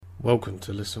Welcome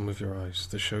to Listen With Your Eyes,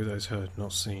 the show that is heard,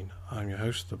 not seen. I'm your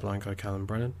host, the blind guy Callum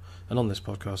Brennan, and on this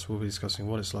podcast we'll be discussing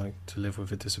what it's like to live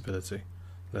with a disability.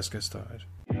 Let's get started.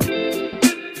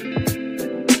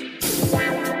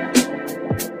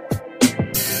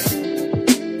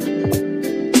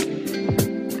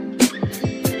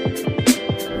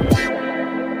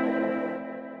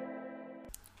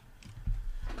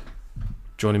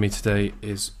 Joining me today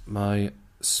is my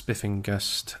spiffing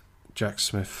guest, Jack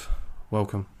Smith.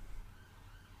 Welcome.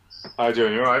 How you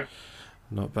doing? You alright?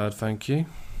 Not bad, thank you.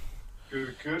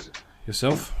 Good.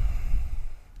 Yourself?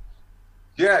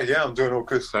 Yeah, I'm doing all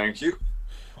good, thank you.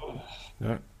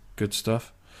 Yeah, good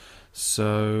stuff.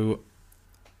 So,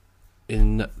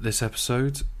 in this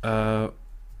episode,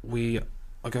 we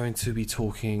are going to be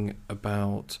talking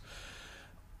about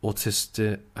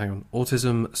autism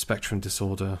spectrum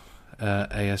disorder,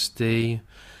 ASD,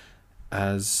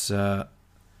 as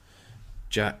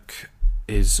Jack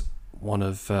is one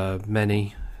of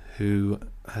many who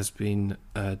has been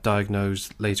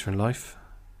diagnosed later in life,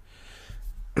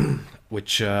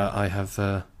 which I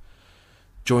have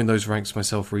joined those ranks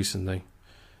myself recently.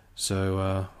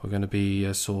 So we're going to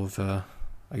be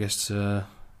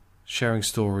sharing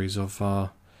stories of our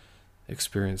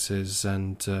experiences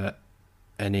and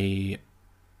any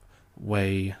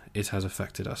way it has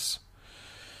affected us.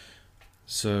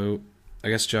 So I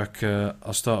guess, Jack,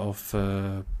 I'll start off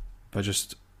by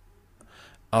just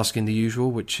asking the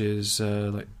usual, which is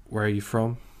where are you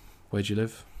from? Where do you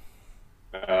live?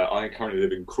 I currently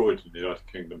live in Croydon, in the United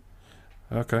Kingdom.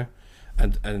 Okay,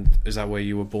 and is that where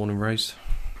you were born and raised?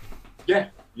 Yeah.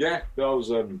 I was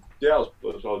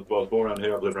born around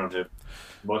here. I've lived around here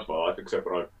most of my life, except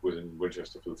when I was in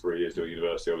Winchester for the 3 years doing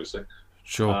university, obviously.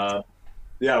 Sure. I've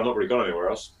not really gone anywhere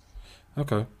else.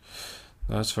 Okay,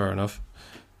 that's fair enough.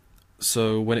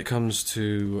 So when it comes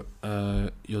to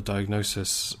your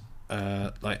diagnosis,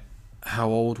 how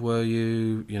old were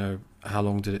you? You know, how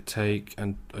long did it take?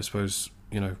 And I suppose,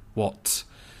 what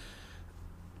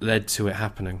led to it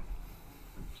happening?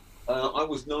 I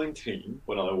was 19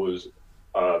 when I was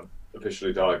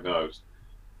officially diagnosed.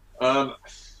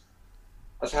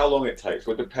 That's how long it takes.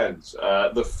 Well, it depends.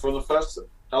 How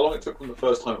long it took from the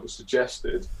first time it was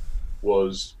suggested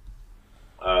was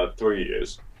 3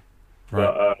 years. Right.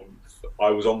 But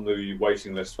I was on the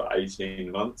waiting list for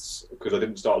 18 months because I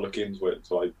didn't start looking into it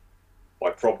until I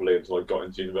got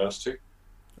into university.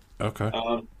 Okay.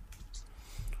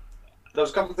 There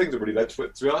was a couple of things that really led to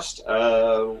it, to be honest.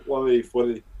 One of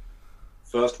the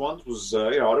first ones was,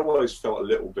 I'd always felt a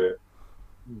little bit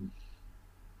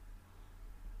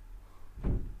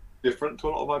different to a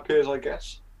lot of my peers, I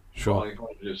guess. Sure. I kind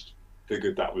of just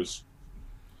figured that was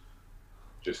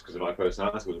just because of my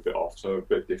personality was a bit off, so a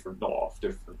bit different, not off,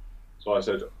 different. So I was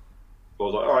like,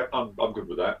 all right, I'm good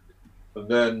with that. And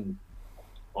then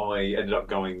I ended up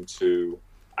going to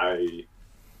a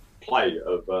play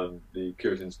of the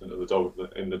curious incident of the dog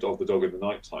in the dog in the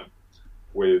night time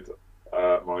with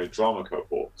my drama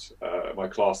cohort, my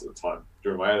class at the time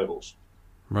during my A-levels.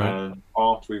 Right. And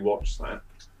after we watched that,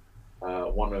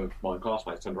 one of my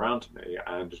classmates turned around to me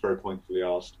and just very pointedly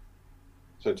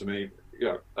said to me,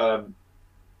 and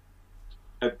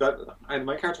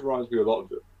my character reminds me a lot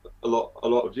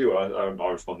of you. I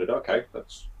responded, okay,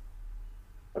 that's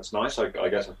nice. I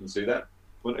guess I can see that.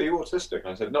 When are you autistic? And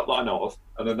I said, not that I know of.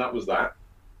 And then that was that.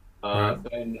 Right.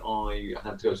 Then I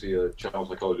had to go see a child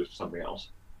psychologist for something else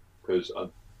because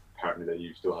apparently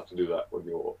you still have to do that when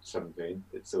you're 17.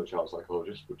 It's still a child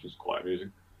psychologist, which is quite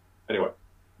amusing. Anyway,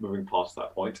 moving past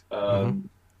that point.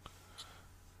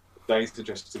 They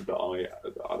suggested that I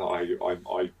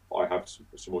have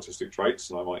some autistic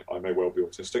traits, and I may well be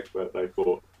autistic, but they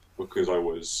thought because I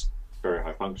was very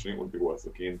high functioning, it wouldn't be worth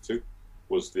looking into.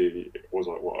 Was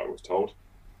what I was told,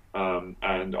 and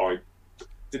I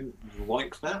didn't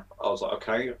like that. I was like,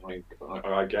 okay,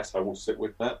 I guess I will sit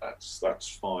with that. That's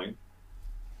fine.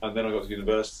 And then I got to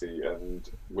university, and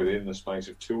within the space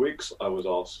of 2 weeks, I was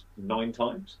asked 9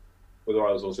 times whether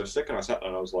I was autistic, and I sat there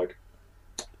and I was like,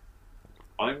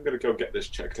 I'm going to go get this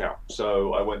checked out.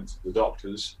 So I went to the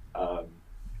doctors,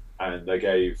 and they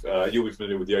gave, you'll be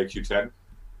familiar with the AQ10?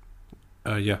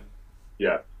 Yeah.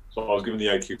 Yeah. So I was given the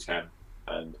AQ10,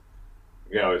 and,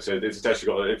 it's a test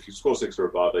if you score 6 or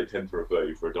above, they tend to refer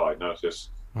you for a diagnosis.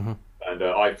 Mm-hmm. And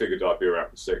I figured I'd be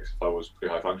around 6 if I was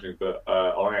pretty high functioning, but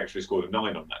I actually scored a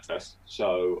 9 on that test.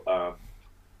 So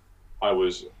I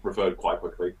was referred quite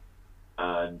quickly.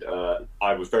 And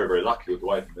I was very, very lucky with the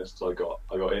waiting list. So I got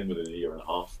in within a year and a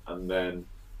half, and then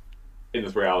in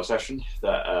the 3-hour session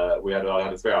that I had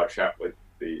a 3-hour chat with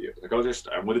the psychologist,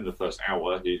 and within the first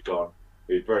hour, he'd kind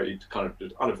of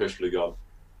just unofficially gone,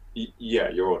 Yeah,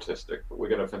 you're autistic, but we're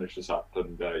going to finish this up,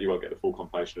 and you won't get the full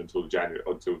confirmation until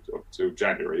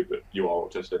January. But you are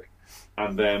autistic,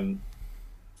 and then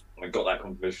I got that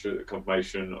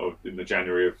confirmation of in the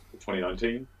January of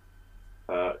 2019,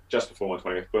 just before my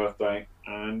 20th birthday,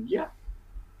 and yeah.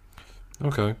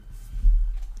 Okay,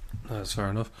 that's fair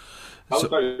enough. How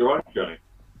about your own journey?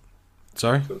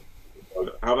 Sorry. So,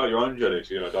 how about your own journey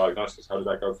to diagnosis? How did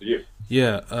that go for you?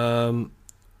 Yeah.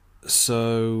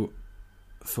 So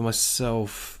for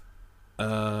myself,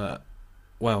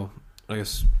 well, I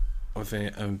guess I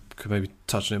think I could maybe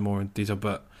touch on it more in detail,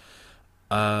 but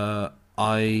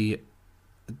I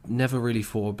never really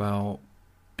thought about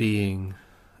being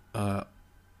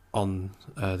on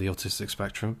the autistic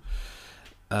spectrum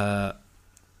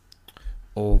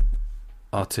or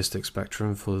artistic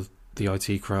spectrum for the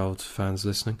IT crowd fans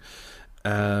listening,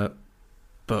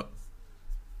 but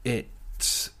it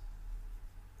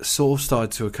sort of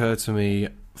started to occur to me,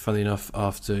 funny enough,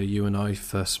 after you and I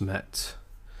first met,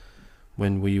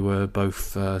 when we were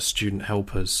both student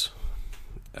helpers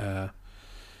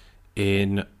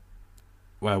in,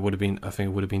 well, it would have been, I think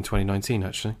it would have been 2019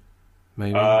 actually,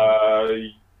 maybe.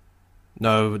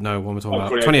 No, what we're talking about,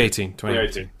 2018.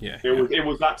 2018. Yeah, it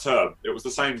was that term. It was the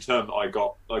same term that I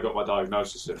got my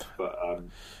diagnosis in, but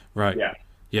right,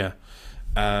 yeah.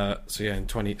 So yeah, in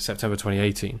September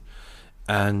 2018,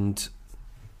 and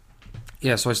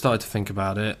yeah, so I started to think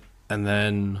about it, and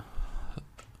then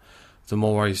the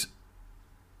more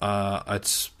I'd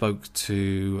spoke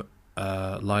to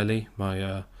Lily,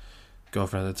 my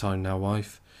girlfriend at the time, now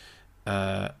wife,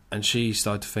 and she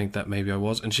started to think that maybe I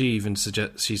was, and she even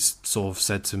she sort of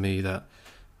said to me that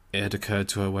it had occurred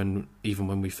to her when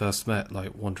we first met,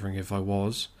 like wondering if I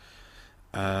was.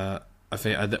 I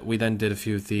think we then did a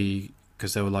few of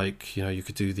because they were like, you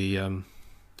could do the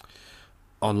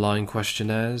online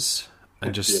questionnaires,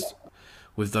 and just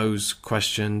with those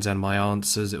questions and my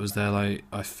answers, it was there like,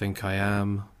 I think I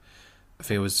am. I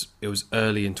think it was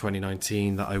early in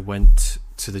 2019 that I went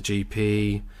to the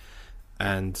GP,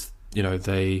 and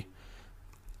they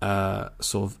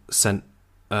sort of sent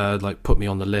put me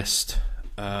on the list.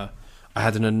 I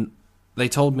had they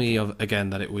told me again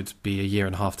that it would be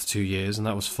 1.5 to 2 years, and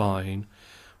that was fine.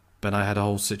 But I had a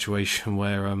whole situation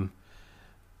where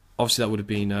obviously that would have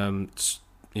been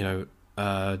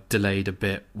delayed a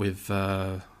bit with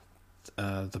the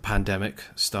pandemic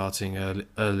starting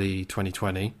early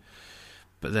 2020.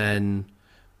 But then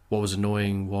what was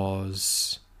annoying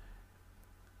was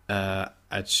I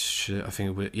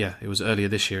think it was earlier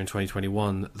this year in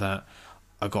 2021 that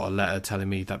I got a letter telling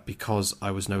me that because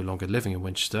I was no longer living in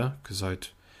Winchester, because I'd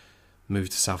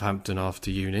moved to Southampton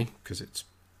after uni because it's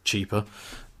cheaper,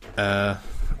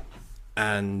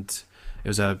 and it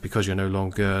was because you're no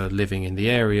longer living in the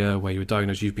area where you were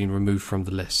diagnosed, you've been removed from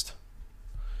the list.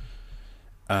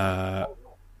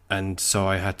 And so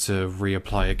I had to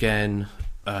reapply again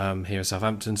here in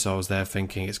Southampton. So I was there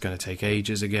thinking it's going to take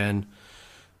ages again.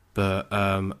 But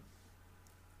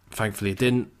thankfully it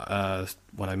didn't.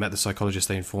 When I met the psychologist,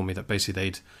 they informed me that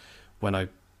basically when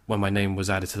my name was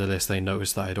added to the list, they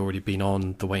noticed that I'd already been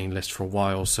on the waiting list for a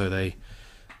while. So they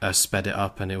sped it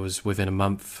up, and it was within a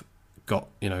month got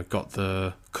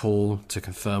the call to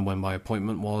confirm when my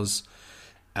appointment was,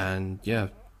 and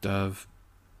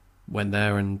went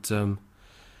there, and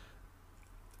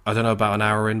I don't know about an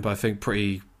hour in, but I think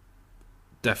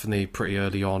definitely pretty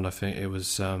early on. I think it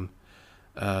was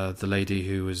the lady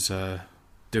who was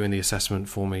doing the assessment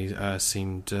for me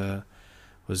seemed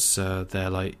was there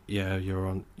like, yeah, you're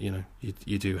on,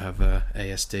 you do have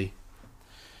ASD,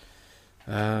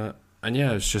 and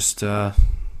yeah, it's just and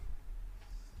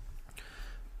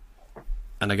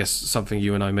I guess something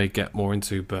you and I may get more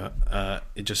into, but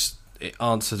it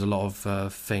answered a lot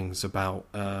of things about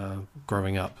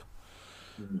growing up,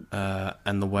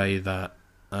 and the way that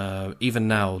even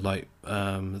now, like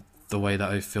the way that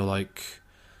I feel like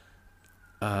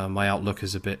my outlook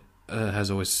is a bit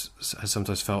has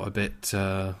sometimes felt a bit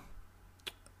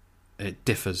it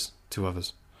differs to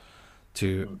others,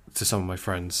 to some of my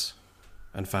friends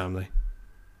and family.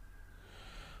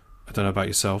 I don't know about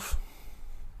yourself.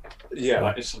 Yeah,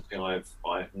 that is something I've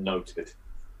noted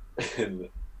in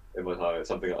my time. It's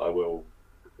something that I will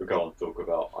go on to talk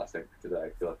about, I think,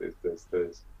 today. Because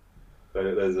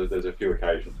there's a few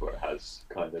occasions where it has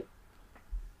kind of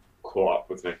caught up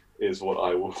with me. Is what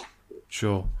I will.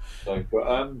 Sure. So, but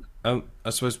I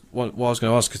suppose what I was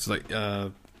going to ask is like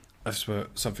I suppose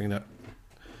something that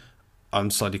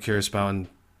I'm slightly curious about, and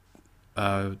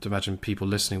to imagine people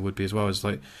listening would be as well, is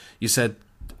like you said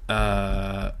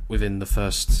within the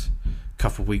first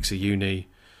couple of weeks of uni,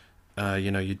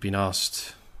 you'd been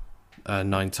asked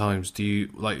 9 times. Do you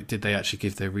like? Did they actually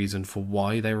give their reason for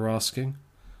why they were asking?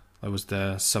 Like, was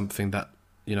there something that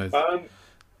you know? Um,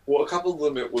 well, a couple of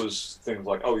them it was things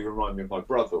like, "Oh, you remind me of my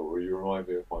brother," or "You remind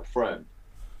me of my friend."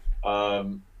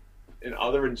 Um, in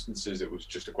other instances, it was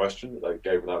just a question that they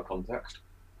gave without context.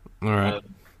 All right,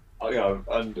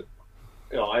 And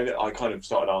I kind of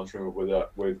started answering it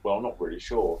with, "Well, I'm not really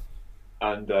sure,"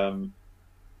 and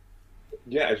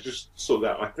yeah, it's just sort of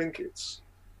that. I think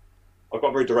I've got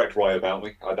a very direct way about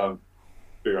me. I don't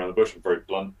beat around the bush. I'm very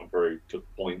blunt. I'm very to the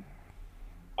point,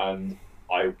 and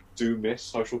I do miss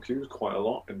social cues quite a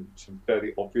lot in some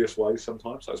fairly obvious ways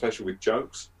sometimes, especially with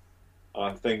jokes. And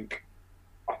I think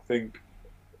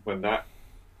when that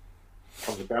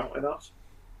comes about enough,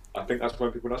 I think that's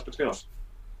when people know. But to be honest,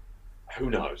 who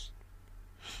knows?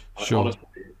 sure, Honestly,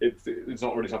 it's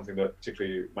not really something that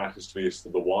particularly matters to me as to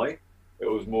the why. It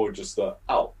was more just that,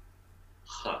 oh,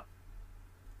 huh,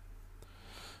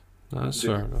 no, that's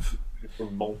this fair enough. is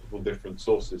from multiple different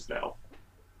sources now.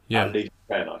 At Yeah, least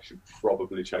 10, I should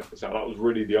probably check this out. That was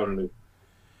really the only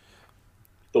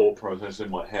thought process in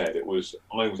my head.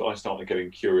 I started getting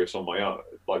curious on my own,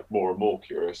 like more and more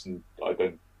curious, and I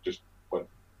then just went,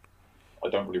 I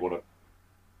don't really want to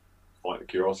fight the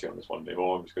curiosity on this one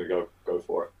anymore. I'm just going to go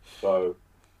for it. So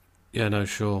yeah, no,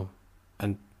 sure.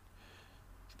 And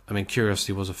I mean,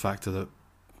 curiosity was a factor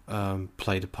that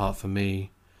played a part for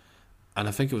me, and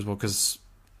I think it was more because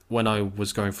when I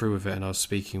was going through with it and I was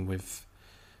speaking with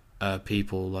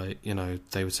people, like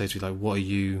they would say to me like, what are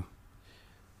you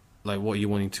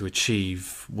wanting to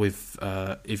achieve with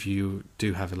if you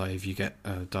do have it, like if you get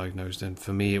diagnosed? And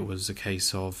for me, it was a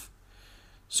case of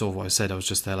sort of what I said. I was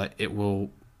just there like it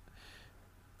will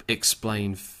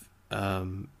explain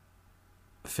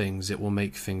things. It will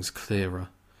make things clearer.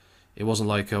 It wasn't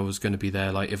like I was going to be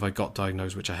there like if I got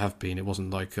diagnosed, which I have been. It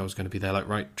wasn't like I was going to be there like,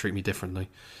 right, treat me differently.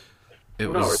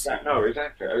 It no, was exactly. No,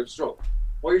 exactly. It's not.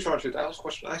 What are you trying to do? That's a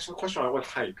question. That's a question I would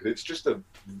hate because it's just a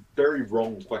very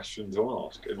wrong question to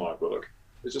ask in my book.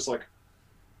 It's just like,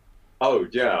 oh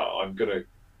yeah, I'm gonna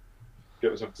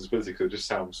get myself a disability because it just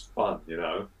sounds fun, you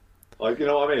know? Like, you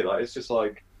know what I mean? Like, it's just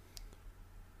like,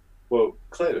 well,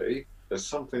 clearly there's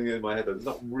something in my head that's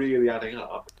not really adding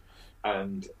up,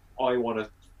 and I want to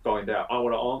find out. I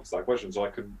want to answer that question so I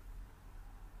can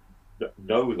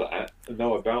know that,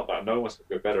 know about that, know myself a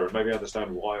bit better, and maybe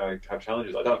understand why I have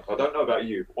challenges. I don't know about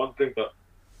you, but one thing that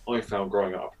I found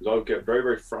growing up is I would get very,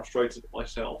 very frustrated at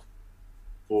myself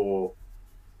for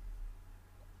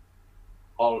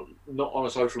not on a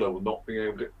social level, not being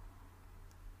able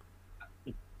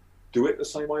to do it the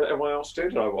same way that everyone else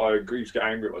did. I agree, used to get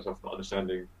angry at myself for not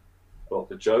understanding a lot of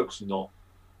the jokes, not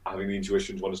having the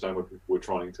intuition to understand when people were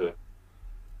trying to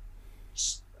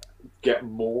get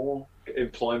more,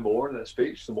 imply more in their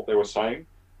speech than what they were saying.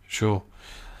 sure.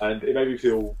 And it made me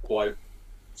feel quite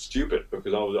stupid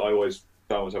because I always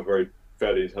found myself a very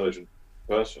fairly intelligent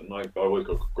person. I always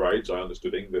got grades. I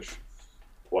understood English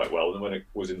quite well, and when it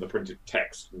was in the printed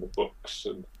text and the books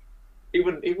and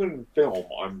even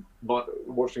film,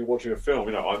 watching a film.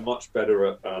 You know, I'm much better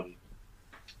at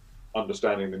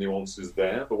understanding the nuances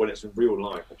there. But when it's in real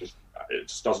life, it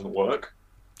just doesn't work.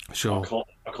 Sure.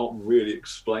 I can't really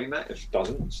explain that. It just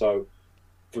doesn't. So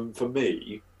for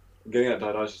me, getting that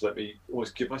diagnosis let me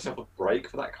always give myself a break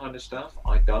for that kind of stuff.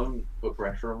 I don't put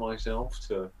pressure on myself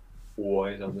to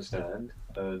always understand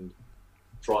and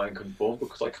try and conform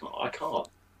because I can't.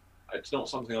 It's not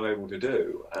something I'm able to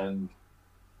do, and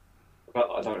the fact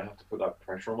that I don't have to put that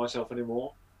pressure on myself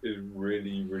anymore is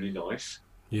really, really nice.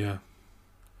 Yeah.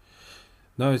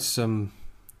 No, it's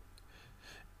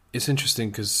interesting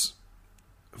because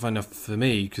funny enough for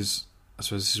me, because I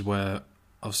suppose this is where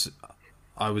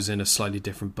I was in a slightly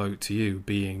different boat to you,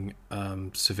 being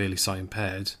severely sight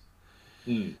impaired.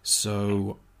 Mm.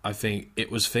 So I think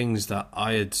it was things that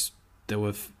there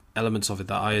were elements of it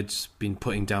that I had been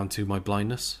putting down to my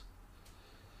blindness.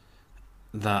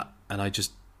 And I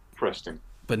just, Interesting.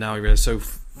 but now I realize. So,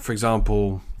 for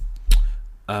example,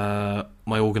 my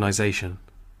organisation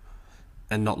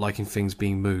and not liking things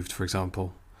being moved, for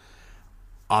example,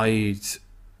 I'd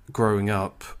growing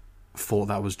up thought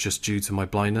that was just due to my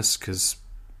blindness because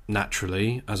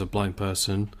naturally, as a blind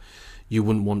person, you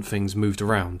wouldn't want things moved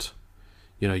around.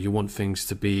 You want things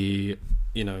to be,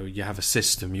 you have a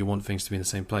system, you want things to be in the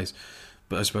same place.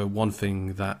 But I suppose one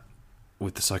thing that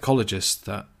with the psychologist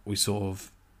that we sort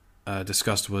of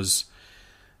discussed was,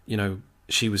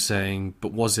 she was saying,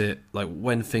 but was it like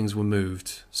when things were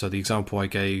moved? So the example I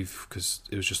gave, because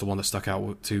it was just the one that stuck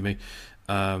out to me,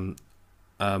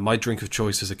 my drink of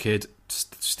choice as a kid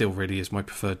still really is my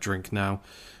preferred drink now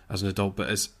as an adult, but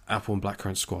as apple and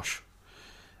blackcurrant squash.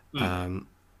 Mm.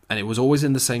 and it was always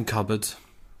in the same cupboard,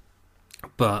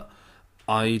 but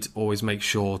I'd always make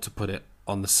sure to put it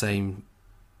on the same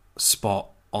spot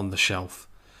on the shelf.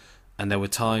 And there were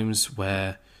times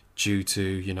where, due to,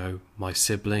 you know, my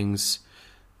siblings,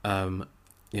 you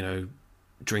know,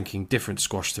 drinking different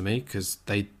squash to me because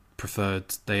they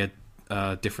had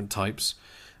different types,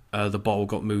 the bottle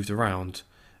got moved around,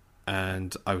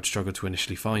 and I would struggle to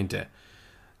initially find it.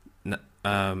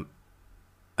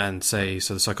 And so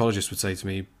the psychologist would say to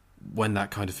me, when that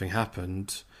kind of thing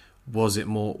happened, was it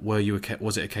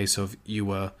a case of you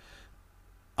were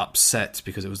upset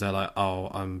because it was there, like,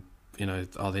 oh,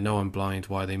 they know I'm blind,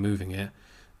 why are they moving it?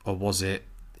 Or was it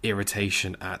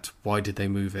irritation at why did they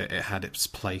move it? It had its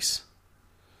place.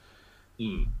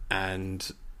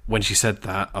 And when she said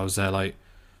that, I was there like,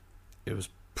 it was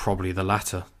probably the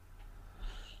latter,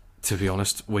 to be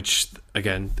honest, which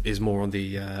again is more on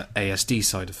the ASD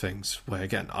side of things, where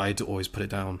again I'd always put it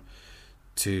down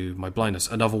to my blindness.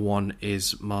 Another one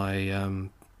is my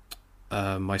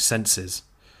my senses.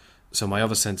 So my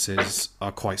other senses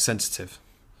are quite sensitive.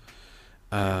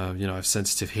 You know, I have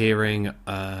sensitive hearing.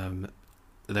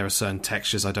 There are certain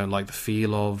textures I don't like the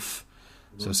feel of,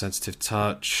 so sensitive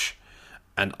touch,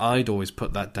 and I'd always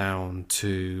put that down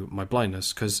to my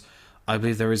blindness, because I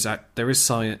believe there is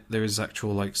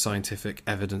actual like scientific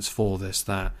evidence for this,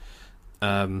 that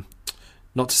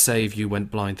not to say if you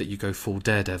went blind that you go full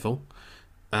Daredevil,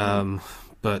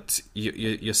 but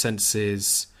your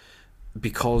senses,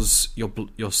 because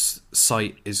your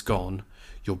sight is gone,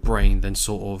 your brain then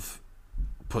sort of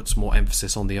puts more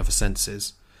emphasis on the other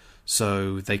senses,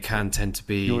 so they can tend to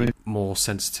be more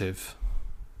sensitive.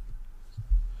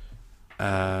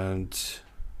 And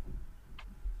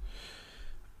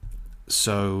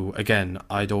so again,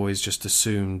 I'd always just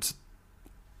assumed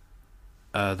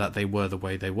that they were the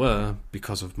way they were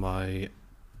because of my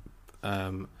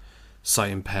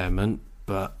sight impairment,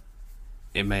 but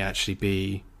it may actually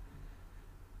be,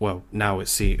 well, now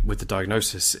with the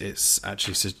diagnosis, it's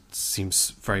actually seems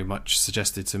very much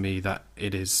suggested to me that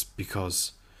it is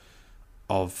because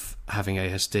of having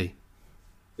ASD.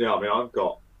 Yeah, I mean, I've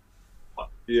got,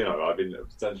 you know, I've been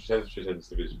sensory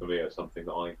sensitivities for me are something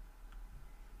that I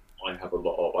have a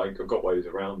lot of. I've got ways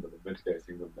around them and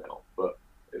mitigating them now, but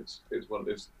it's you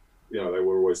know, they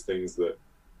were always things that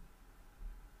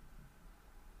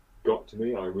got to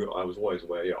me. I was always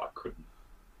aware, yeah, I could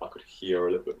hear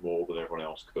a little bit more than everyone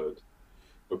else could,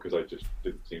 because I just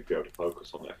didn't seem to be able to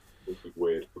focus on it, which was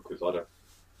weird, because I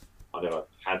never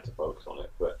had to focus on it.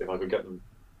 But if I could get them,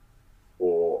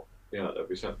 or, you know, there'd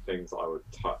be certain things that I would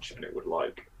touch and it would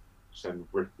like send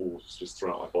ripples just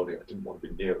throughout my body. I didn't want to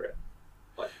be near it.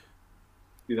 Like,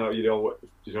 you know what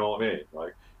I mean?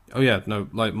 Like, oh yeah, no,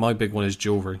 like my big one is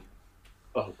jewelry.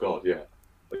 Oh god, yeah.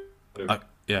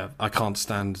 I can't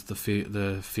stand the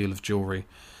feel of jewelry.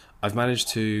 I've managed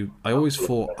to. I always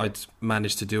thought I'd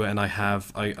managed to do it, and I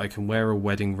have. I can wear a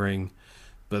wedding ring,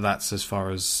 but that's as far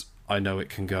as I know it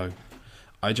can go.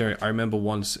 I remember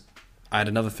once I had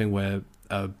another thing where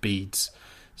beads.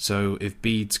 So if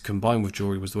beads combined with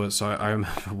jewelry was the worst. So I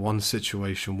remember one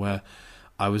situation where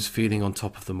I was feeling on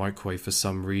top of the microwave for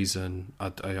some reason. I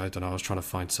don't know. I was trying to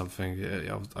find something.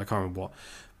 I can't remember what.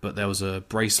 But there was a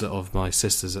bracelet of my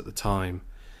sister's at the time,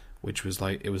 which was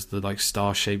like, it was the like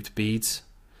star-shaped beads,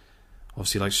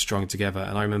 obviously like strung together.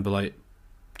 And I remember like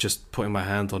just putting my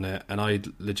hand on it, and I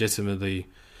legitimately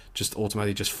just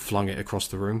automatically just flung it across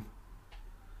the room.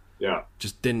 Yeah.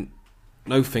 Just didn't,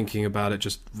 no thinking about it,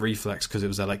 just reflex, because it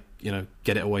was there like, you know,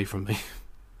 get it away from me.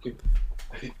 Yeah,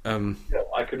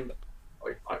 I can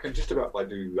just about like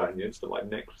do that in the instant, like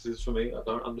necklaces for me. I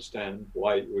don't understand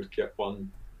why you would get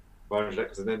one around your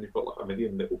neck, and then you've got like a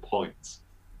million little points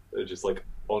that are just like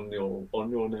on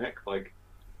your neck. Like,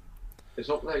 it's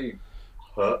not that they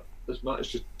hurt as much, it's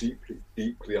just deeply,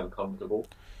 deeply uncomfortable.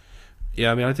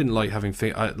 Yeah, I mean, I didn't like having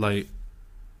I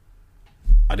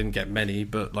didn't get many,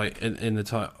 but like in the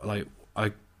time, like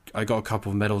I got a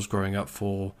couple of medals growing up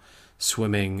for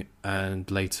swimming, and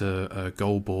later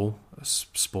goalball, a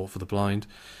sport for the blind,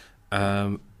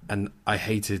 and I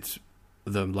hated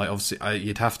them. Like, obviously,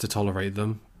 you'd have to tolerate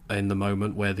them in the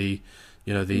moment where the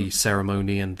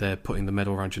ceremony and they're putting the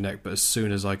medal around your neck. But as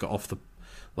soon as I got off the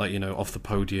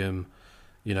podium,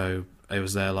 you know, it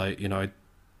was there, like, you know, I'd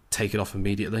take it off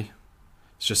immediately.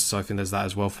 It's just, so I think there's that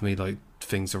as well for me, like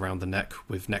things around the neck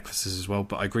with necklaces as well.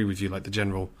 But I agree with you, like the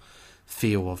general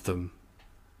feel of them,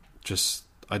 just,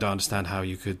 I don't understand how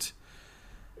you could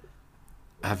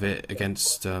have it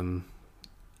against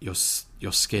your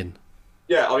skin.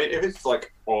 Yeah, I mean, if it's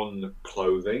like on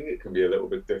clothing, it can be a little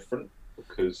bit different,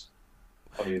 because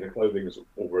I mean, the clothing is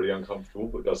already uncomfortable,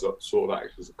 but does sort of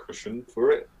act as a cushion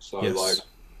for it. So like, Yes.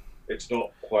 it's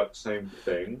not quite the same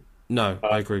thing. No,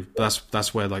 I Um, agree.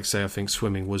 That's where, like, say, I think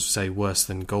swimming was, say, worse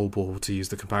than goalball, to use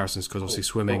the comparisons, because obviously oh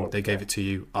swimming God, they gave yeah. it to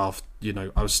you after,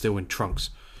 I was still in trunks.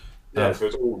 Yeah, Uh, so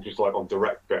it's all just like on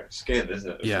direct bare skin, isn't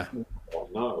it? It's yeah, just, oh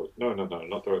no, no, no, no,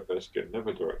 not direct bare skin,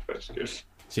 never direct bare skin.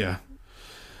 yeah,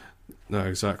 no,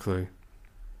 exactly.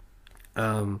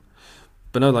 Um,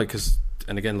 but no, like, cause,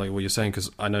 and again, like what you're saying,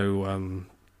 because I know,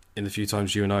 in the few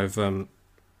times you and I have,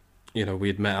 we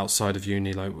had met outside of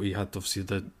uni, like we had obviously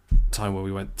the time where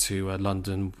we went to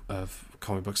London,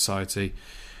 Comic Book Society.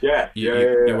 Yeah, You, yeah, you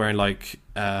yeah, you're yeah. wearing like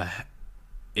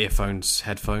earphones,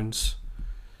 headphones.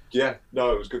 Yeah,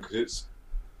 no, it was good because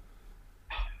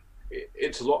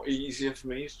it's a lot easier for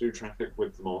me to do traffic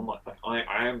with them on. Like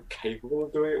I am capable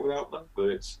of doing it without them, but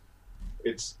it's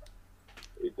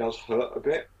it does hurt a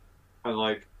bit, and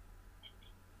like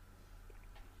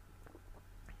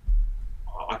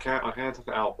I can't tough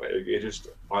it out, but it just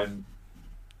I'm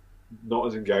not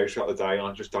as engaged throughout the day, and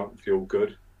I just don't feel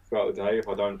good throughout the day if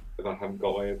I haven't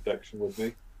got my protection with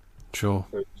me. Sure.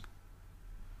 So,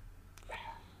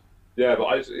 yeah, but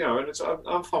and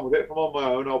I'm fine with it. If I'm on my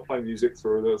own, I'll play music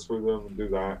through them and do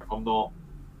that.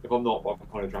 If I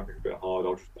find the traffic a bit hard,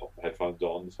 I'll just pop the headphones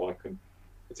on so I can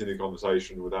continue the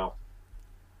conversation without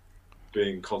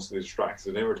being constantly distracted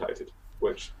and irritated,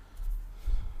 which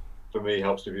for me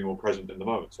helps me be more present in the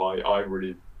moment. So I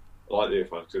really like the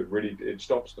earphones because it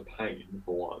stops the pain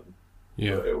for one,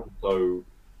 Yeah. but it also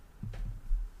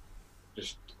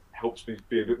just helps me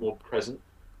be a bit more present,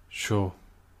 Sure.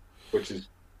 which is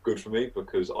good for me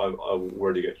because I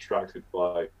already get distracted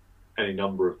by any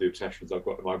number of the obsessions I've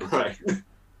got in my brain.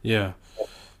 Yeah.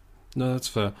 No, that's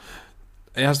fair.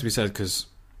 It has to be said because,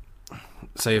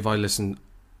 say, if I listen,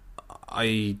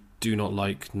 I do not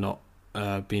like not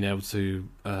being able to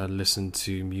listen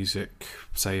to music.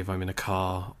 Say, if I'm in a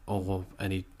car or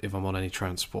if I'm on any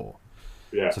transport.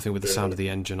 Yeah, So I think with the sound yeah, of the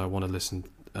engine, I want to listen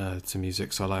to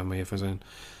music, so I have my earphones in.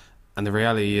 And the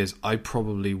reality is, I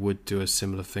probably would do a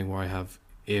similar thing where I have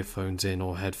earphones in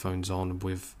or headphones on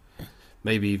with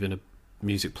maybe even a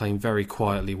music playing very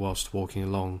quietly whilst walking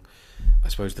along. I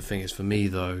suppose the thing is for me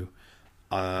though,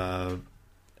 uh,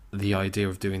 the idea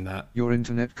of doing that, Your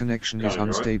internet connection is you're right.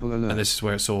 unstable and alert. this is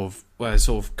where it sort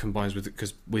of combines with it,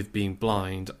 because with being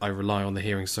blind, I rely on the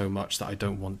hearing so much that I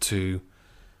don't want to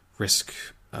risk,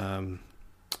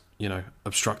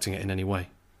 obstructing it in any way.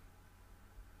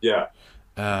 Yeah,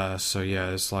 So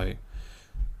yeah, it's like,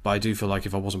 but I do feel like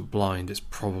if I wasn't blind, it's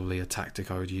probably a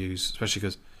tactic I would use, especially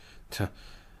because,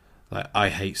 like, I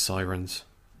hate sirens.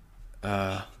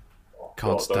 Uh, oh,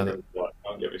 can't God, stand it.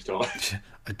 don't get me started.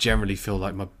 I generally feel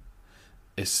like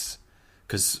it's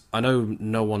because I know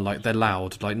no one they're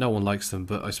loud, like no one likes them,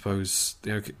 but I suppose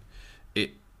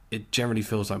it it generally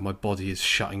feels like my body is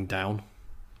shutting down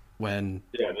when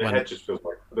Yeah, the when head just feels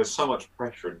like there's so much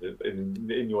pressure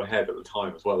in your head at the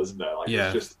time as well, isn't there? Like it's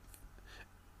yeah, just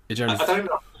it I generally don't even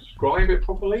know how to describe it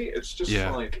properly. It's just yeah,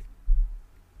 like it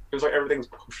feels like everything's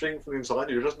pushing from the inside.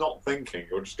 You're just not thinking.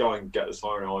 You're just going, get the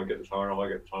siren, oh, I get the siren, oh, I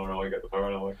get the siren, oh, I get the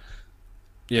siren, oh.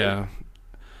 yeah.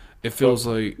 It But feels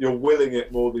like you're willing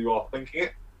it more than you are thinking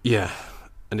it. yeah,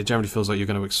 and it generally feels like you're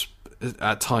going to.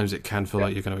 At times, it can feel Yeah.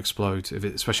 like you're going to explode,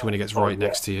 especially when it gets Oh right yeah.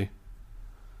 next to you.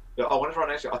 Yeah, I wonder if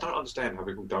I actually I don't understand how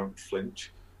people don't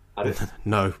flinch at it.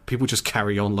 No, people just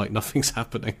carry on like nothing's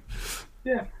happening.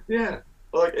 Yeah, yeah.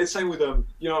 Like it's same with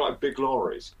like big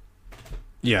lorries.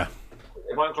 Yeah,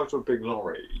 If I'm close to a big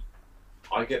lorry,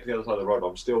 I get to the other side of the road.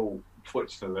 I'm still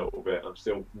twitching a little bit. I'm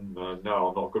still no,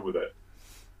 I'm not good with it.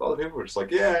 But other people are just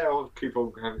like, yeah, I'll keep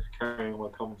on carrying on my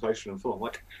conversation and thought, I'm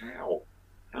like, how?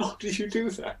 How do you do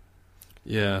that?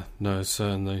 yeah, no,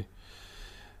 certainly,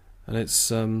 and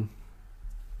it's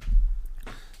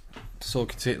sort of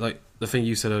continue, like the thing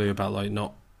you said earlier about like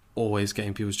not always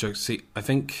getting people's jokes. See, I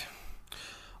think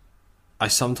I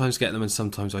sometimes get them and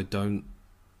sometimes I don't.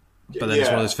 But then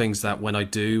it's one of Yeah, those things that when I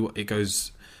do, it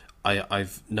goes.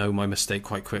 I've know my mistake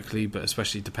quite quickly, but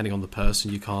especially depending on the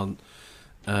person, you can't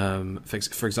fix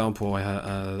it. For example,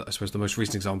 I suppose the most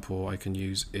recent example I can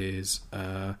use is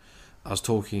I was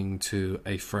talking to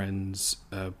a friend's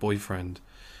boyfriend,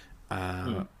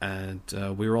 and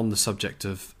we were on the subject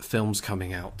of films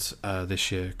coming out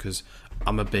this year because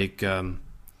I'm a big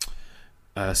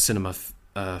cinema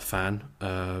fan.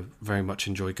 Very much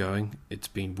enjoy going. It's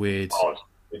been weird. oh,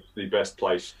 it's the best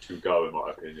place to go in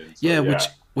my opinion. So Yeah, yeah,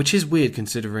 which is weird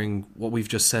considering what we've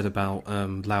just said about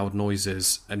loud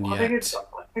noises, and yet,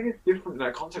 I think it's different in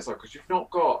that context though because you've not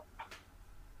got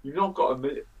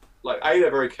a like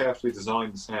they're very carefully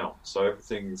designed sound, so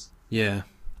everything's yeah,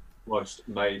 almost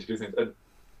made to do things. And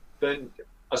then,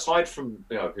 aside from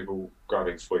people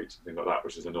grabbing sweets and things like that,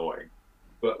 which is annoying,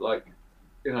 but like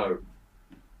you know,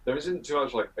 there isn't too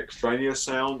much like extraneous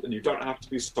sound, and you don't have to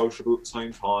be sociable at the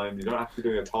same time. You don't have to be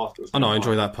doing a task at the Oh same no, time. I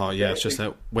enjoy that part. Yeah, it's just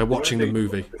that we're watching the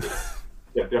movie.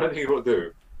 Yeah, the only thing you've got to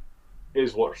do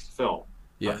is watch the film.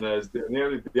 Yeah. And there's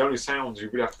the only sounds you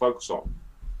really have to focus on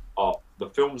are the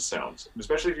film sounds, and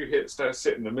especially if you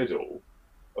sit in the middle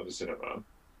of the cinema.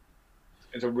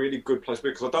 It's a really good place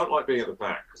because I don't like being at the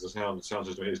back because the sound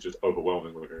system is just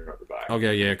overwhelming when you're at the back.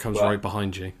 Okay, yeah, it comes right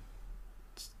behind you.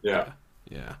 Yeah.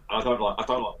 Yeah. I don't like that.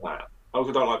 I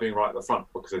also don't like being right at the front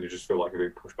because then you just feel like you're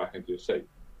being pushed back into your seat.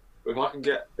 But if I can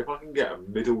get a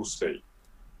middle seat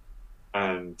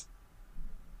and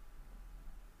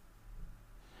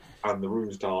the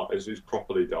room's dark, is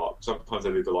properly dark. Sometimes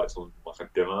they leave the lights on like a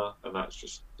dimmer, and that's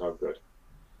just no good.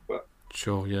 But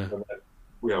sure, yeah.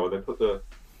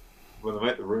 When they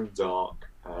make the room dark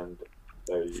and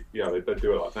they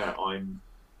do it like that, I'm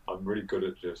really good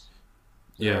at just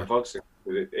focusing.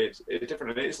 It's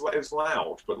different and it's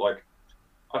loud, but like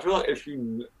I feel like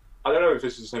I don't know if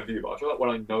this is the same for you, but I feel like when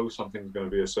I know something's going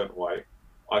to be a certain way,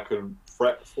 I can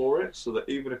prep for it so that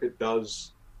even if it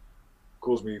does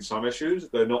cause me some issues,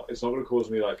 it's not going to cause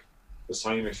me like the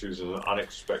same issues in an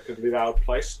unexpectedly loud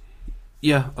place.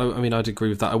 Yeah, I mean, I'd agree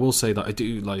with that. I will say that I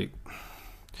do like.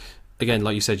 Again,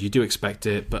 like you said, you do expect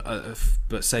it, but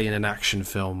say in an action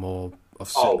film or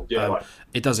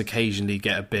it does occasionally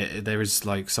get a bit. There is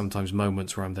like sometimes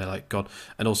moments where I'm there like God,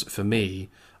 and also for me,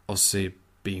 obviously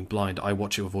being blind, I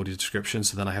watch it with audio description,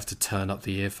 so then I have to turn up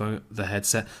the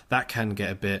headset. That can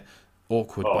get a bit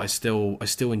awkward, but I still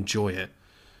enjoy it.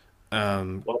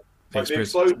 The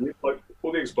explosions, like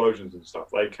all the explosions and stuff,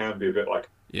 they can be a bit like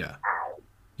ow.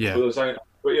 Yeah. But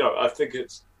I think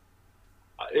it's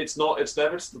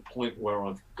never to the point where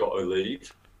I've got to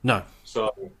leave. No.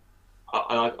 So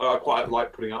I quite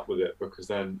like putting up with it because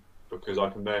I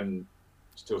can then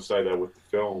still stay there with the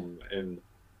film in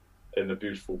the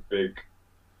beautiful big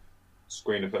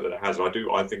screen effect that it has. I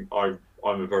think I'm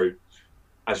a very,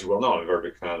 as you well know, I'm a very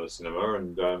big fan of the cinema,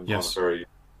 and yes. I'm a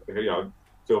very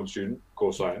film student, of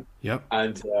course I am. Yep.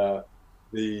 And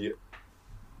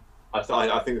I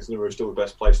think the cinema is still the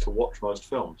best place to watch most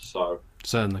films. So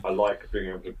certainly, I like being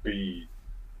able to be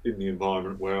in the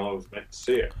environment where I was meant to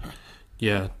see it.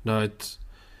 Yeah, it's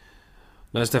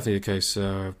definitely the case.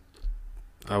 I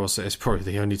will say it's probably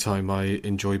the only time I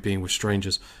enjoy being with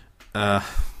strangers,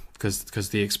 because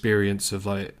the experience of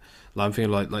like I'm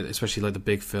thinking like especially like the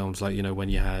big films, like when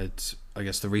you had, I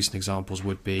guess the recent examples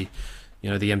would be, the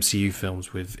MCU films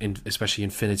especially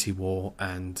Infinity War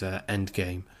and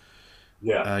Endgame.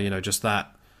 Yeah. Just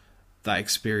that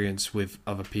experience with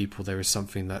other people. There is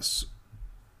something that's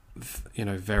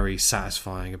very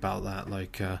satisfying about that.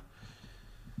 Like I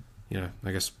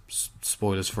guess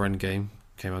spoilers for Endgame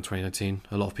came out in 2019.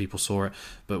 A lot of people saw it,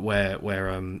 but where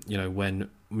when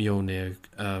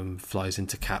Mjolnir flies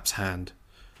into Cap's hand,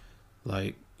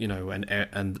 like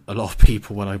and a lot of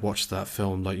people, when I watched that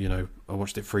film, like I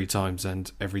watched it 3 times,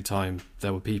 and every time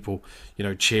there were people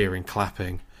cheering,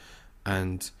 clapping,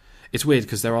 and it's weird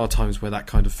because there are times where that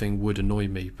kind of thing would annoy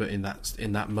me, but in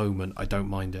that moment I don't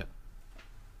mind it.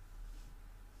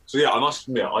 So yeah, I must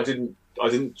admit I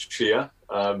didn't cheer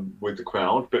with the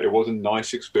crowd, but it was a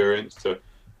nice experience to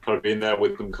kind of be in there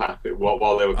with them clapping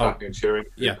while they were clapping and cheering.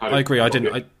 Yeah, I agree. I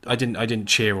didn't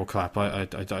cheer or clap. I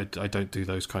don't do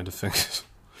those kind of things.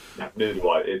 No, neither do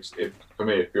I. For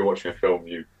me, if you're watching a film,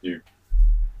 you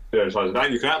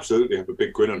can absolutely have a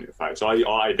big grin on your face.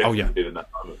 I definitely did in that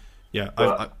moment. Yeah,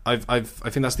 I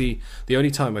think that's the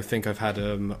only time I think I've had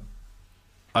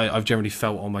I've generally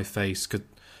felt on my face. Cause,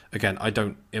 again, I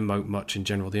don't emote much in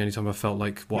general. The only time I felt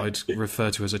like what I'd refer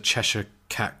to as a Cheshire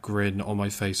cat grin on my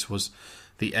face was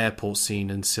the airport scene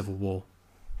in Civil War.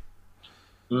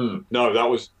 No, that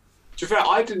was. To be fair,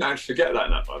 I didn't actually get that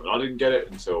in that moment. I didn't get it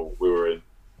until we were in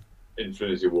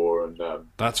Infinity War, and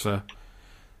that's fair.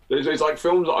 It's like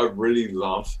films that I really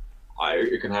love.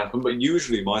 It can happen, but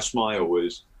usually my smile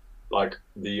was like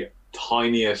the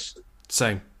tiniest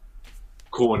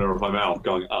corner of my mouth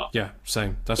going up. Yeah,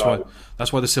 same. That's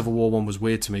why the Civil War one was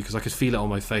weird to me, because I could feel it on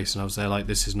my face, and I was there like,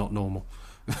 this is not normal.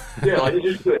 Yeah, like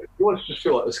you want to just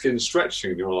feel like the skin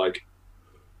stretching, and you're like,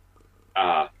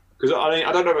 because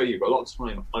I don't know about you, but a lot of the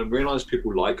time I realise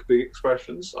people like big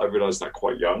expressions. I realised that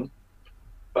quite young,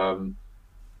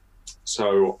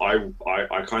 so I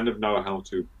kind of know how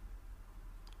to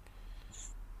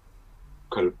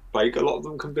kind of bake a lot of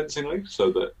them convincingly,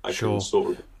 so that I can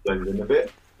sort of blend in a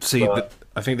bit. See,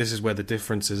 I think this is where the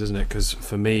difference is, isn't it? Because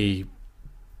for me,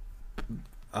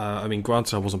 I mean,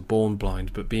 granted, I wasn't born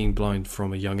blind, but being blind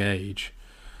from a young age,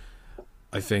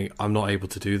 I think I'm not able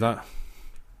to do that.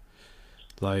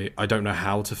 Like, I don't know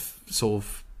how to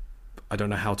I don't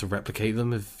know how to replicate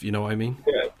them, if you know what I mean.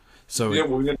 Yeah. So Yeah,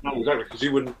 well, we didn't know exactly because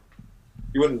you wouldn't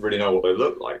really know what they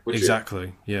look like, would you?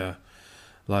 exactly, yeah.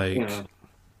 Like, Yeah.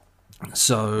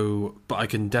 so, but I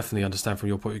can definitely understand from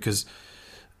your point because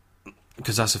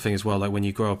that's the thing as well. Like when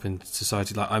you grow up in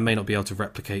society, like I may not be able to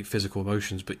replicate physical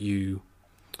emotions, but you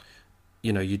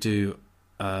do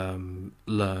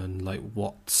learn like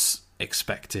what's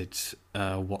expected,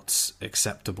 what's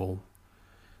acceptable.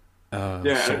 Yeah, Sort and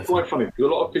of it's thing. quite funny because a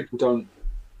lot of people don't.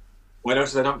 I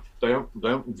notice they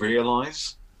don't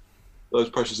realise those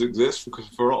pressures exist because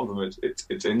for a lot of them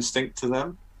it's instinct to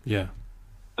them, Yeah,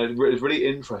 and it's really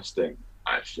interesting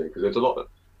actually because there's a lot of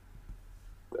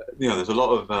there's a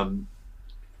lot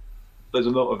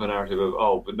of a narrative of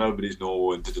oh but nobody's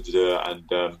normal and da da da da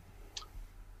and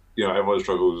everyone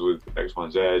struggles with X Y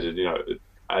and Z and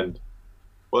and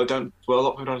a lot of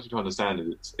people don't seem to understand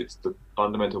is it's the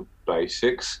fundamental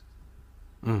basics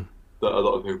mm. that a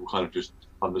lot of people kind of just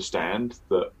understand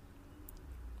that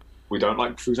we don't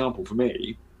like. For example, for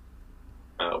me,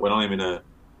 when I'm in a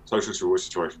social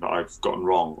situation that I've gotten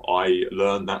wrong, I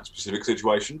learn that specific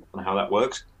situation and how that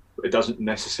works. But it doesn't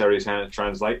necessarily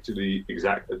translate to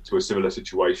to a similar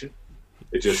situation.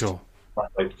 It just Sure.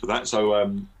 translates for that. So, I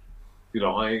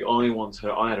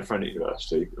had a friend at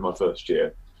university in my first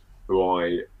year who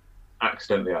I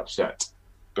accidentally upset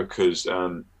because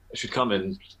she'd come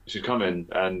in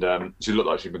and she looked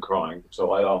like she'd been crying.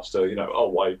 So I asked her, oh,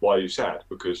 why are you sad?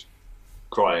 Because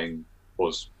crying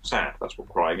was sad. That's what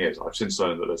crying is. I've since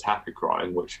learned that there's happy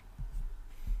crying, which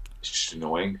is just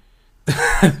annoying.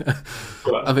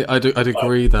 But, I mean, I'd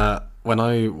agree that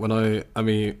I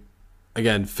mean,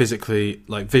 again, physically,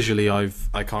 like visually, I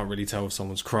can't really tell if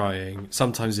someone's crying.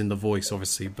 Sometimes in the voice,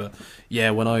 obviously, but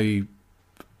yeah,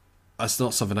 that's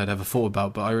not something I'd ever thought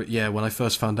about. But when I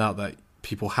first found out that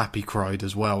people happy cried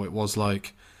as well, it was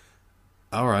like,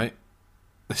 all right.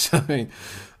 I mean,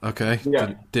 okay,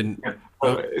 yeah, didn't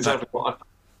exactly.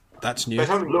 that's new. They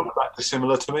don't look that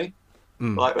dissimilar to me.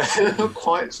 Mm. Like they look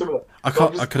quite similar. I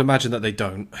could imagine that they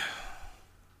don't.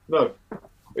 No,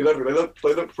 they look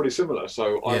pretty similar.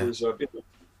 So I Yeah. was,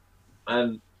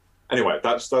 and anyway,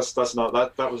 that was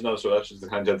another story. That's just the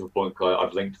tangential point.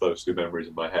 I've linked those two memories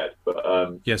in my head. But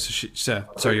Yeah,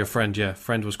 so your friend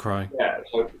was crying.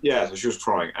 so she was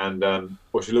crying, and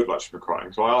she looked like she'd been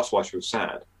crying. So I asked why she was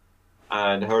sad,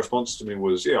 and her response to me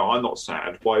was, I'm not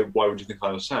sad. Why would you think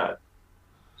I was sad?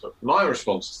 So my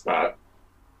response to that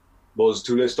was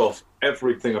to list off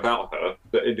everything about her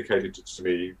that indicated to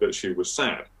me that she was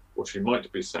sad, or she might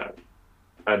be sad,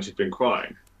 and she'd been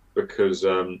crying because,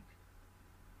 she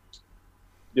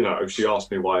asked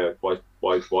me why I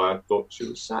thought she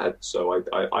was sad, so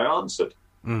I answered.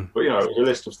 Mm. But it was a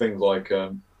list of things like,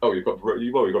 you've got red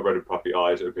and puffy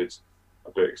eyes, a bit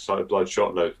excited,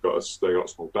 bloodshot, they got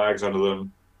small bags under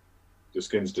them, your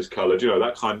skin's discoloured,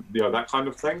 that kind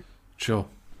of thing. Sure.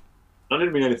 I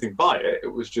didn't mean anything by it.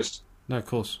 It was just No, of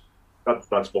course.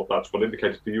 that's what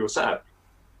indicated that you were sad.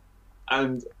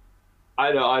 And I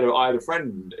had a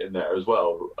friend in there as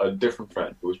well, a different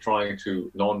friend who was trying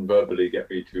to non-verbally get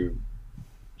me to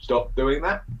stop doing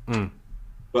that. Mm.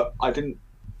 But I didn't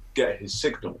get his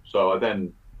signal, so I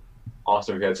then asked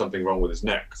him if he had something wrong with his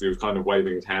neck because he was kind of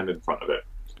waving his hand in front of it.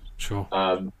 Sure.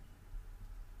 And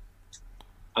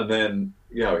then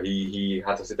he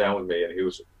had to sit down with me, and he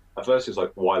was at first he was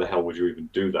like, "Why the hell would you even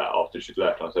do that?" After she'd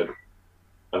left, and I said,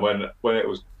 and when it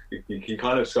was, he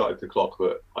kind of started to clock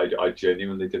that I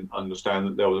genuinely didn't understand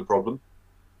that there was a problem,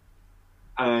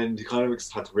 and he kind of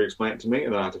had to re-explain it to me,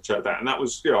 and then I had to check that, and that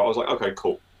was I was like, okay,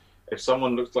 cool. If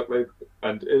someone looks like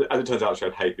as it turns out, she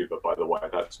had hay fever. By the way,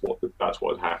 that's what had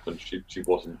happened. She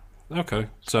wasn't. Okay.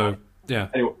 So yeah.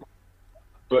 Anyway,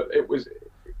 but it was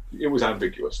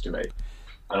ambiguous to me,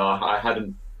 and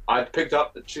I'd picked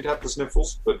up that she'd had the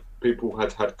sniffles, but people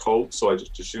had colds, so I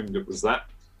just assumed it was that.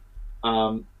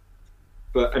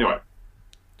 But anyway,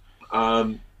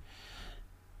 so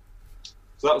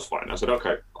that was fine. I said,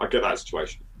 okay, I get that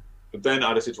situation. But then I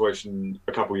had a situation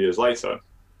a couple of years later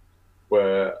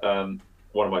where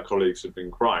one of my colleagues had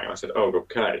been crying. I said, oh,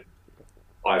 okay.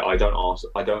 I don't ask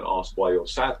why you're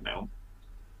sad now.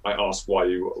 I asked why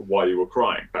you were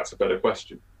crying. That's a better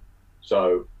question.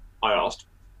 So I asked,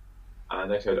 and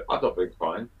they said, I've not been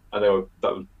crying. And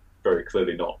that was very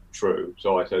clearly not true.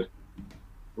 So I said,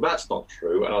 well, that's not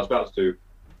true. And I was about to do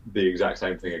the exact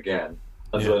same thing again.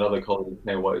 Until another colleague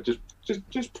came away, just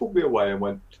pulled me away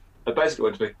and basically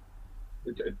went to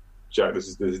me, Jack,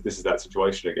 this is that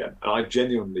situation again. And I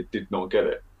genuinely did not get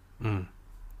it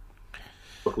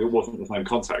because it wasn't the same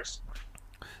context.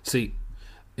 See,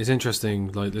 it's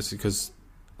interesting, like this, because,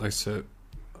 like I said,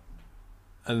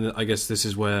 and I guess this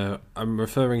is where I'm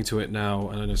referring to it now.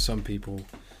 And I know some people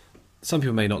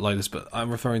may not like this, but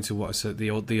I'm referring to what I said, the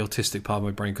autistic part of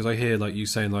my brain, because I hear like you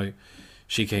saying like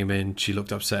she came in, she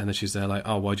looked upset, and then she's there like,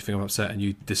 oh, why do you think I'm upset? And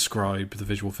you describe the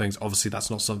visual things. Obviously, that's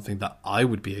not something that I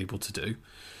would be able to do.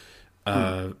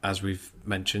 As we've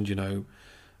mentioned, you know,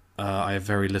 I have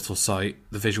very little sight.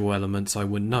 The visual elements I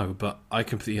wouldn't know, but I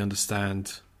completely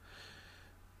understand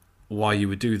why you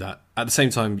would do that. At the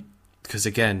same time,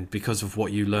 because of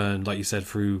what you learn, like you said,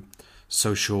 through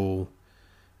social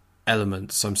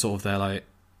elements, I'm sort of there like,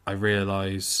 I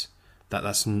realise that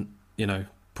that's, you know,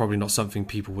 probably not something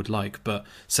people would like. But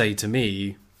say to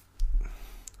me,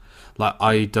 like,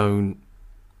 I don't,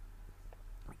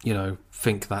 you know,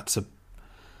 think that's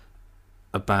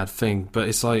a bad thing, but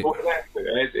it's like, Well, exactly.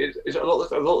 And it's a lot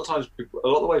of times, a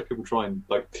lot of the ways people try and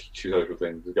like teach you social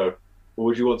things is go, well,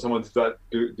 would you want someone to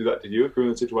do that to you if you're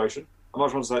in a situation? And my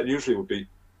response to that usually would be,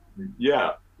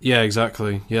 yeah. Yeah,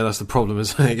 exactly. Yeah, that's the problem,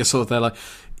 isn't it? You're sort of there like,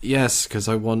 yes, because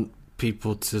I want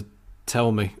people to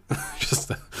tell me. Just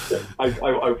I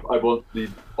want the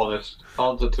honest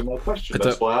answer to my question.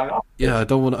 That's why I asked. Yeah, I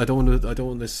don't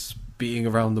want this beating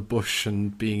around the bush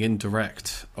and being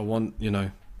indirect. I want, you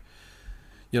know,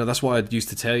 that's what I used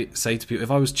to say to people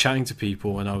if I was chatting to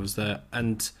people and I was there.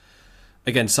 And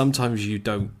again, sometimes you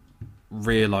don't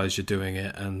realise you're doing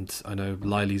it, and I know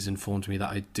Lily's informed me that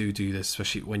I do this,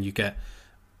 especially when you get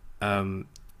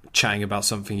chatting about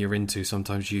something you're into.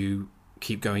 Sometimes you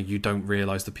keep going, you don't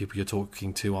realise the people you're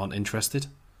talking to aren't interested.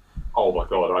 Oh my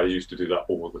god, I used to do that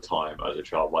all the time as a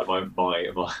child. Like my mum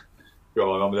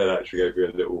and dad actually gave me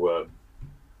a little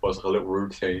like a little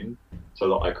routine so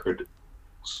that I could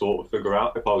sort of figure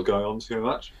out if I was going on too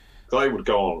much. Because I would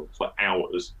go on for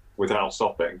hours without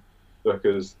stopping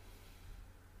because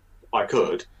I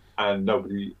could, and a lot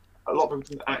of people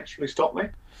didn't actually stop me.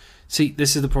 See,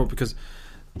 this is the problem, because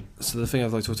so the thing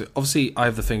I'd like to talk to, obviously I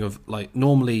have the thing of like,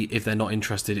 normally if they're not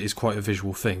interested it's quite a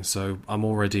visual thing, so I'm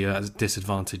already at a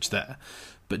disadvantage there.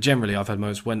 But generally I've had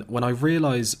moments when I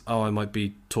realise, oh, I might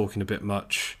be talking a bit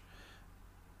much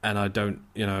and I don't,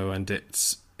 you know, and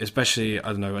it's especially,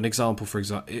 I don't know, an example, for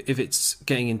example, if it's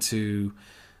getting into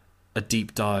a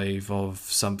deep dive of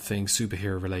something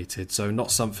superhero related, so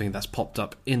not something that's popped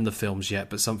up in the films yet,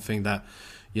 but something that,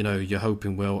 you know, you're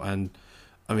hoping will. And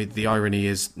I mean, the irony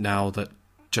is now that,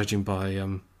 judging by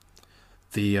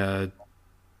the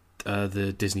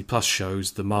Disney Plus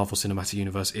shows, the Marvel Cinematic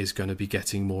Universe is going to be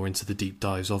getting more into the deep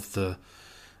dives of the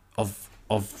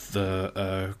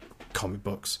comic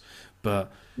books.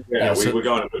 But yeah, we were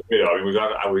going to the video. I mean,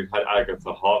 we've had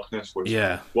Agatha Harkness, which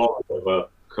was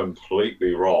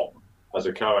completely wrong as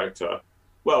a character.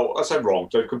 Well, I say wrong.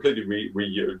 So completely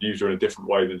reused her in a different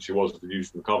way than she was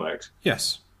used in the comics.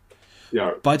 Yes. You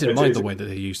know, but I didn't mind the way that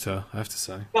they used her, I have to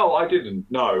say. No, I didn't.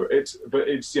 No, it's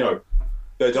you know,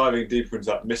 they're diving deeper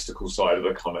into that mystical side of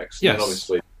the comics. Yes. And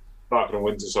obviously, Falcon and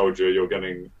Winter Soldier, you're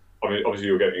getting. I mean, obviously,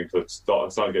 you're getting into starting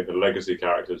to get into legacy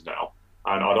characters now,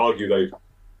 and I'd argue they've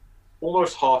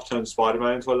almost half turned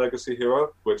Spider-Man into a legacy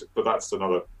hero. But that's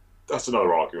another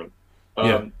argument.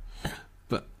 But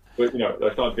you know,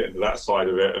 they're starting to get into that side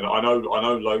of it, and I know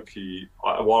Loki.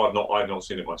 While I've not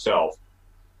seen it myself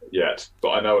yet, but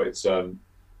I know it's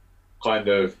kind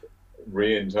of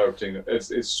reinterpreting.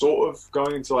 It's sort of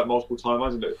going into like multiple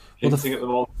timelines and hinting at the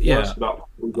multiverse without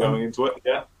going into it.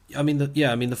 Yeah. I mean,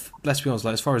 let's be honest.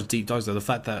 Like, as far as deep dives, though, the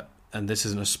fact that, and this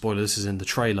isn't a spoiler, this is in the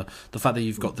trailer, the fact that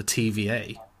you've got the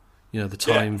TVA, you know, the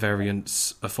Time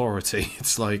Variance Authority.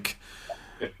 It's like,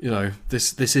 you know,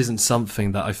 this isn't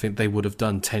something that I think they would have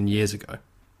done 10 years ago.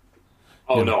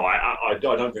 Oh no, I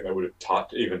don't think they would have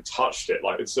even touched it.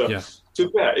 Like it's to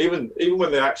be fair, even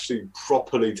when they actually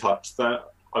properly touched that.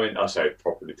 I mean, I say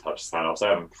properly touched Thanos. They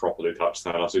haven't properly touched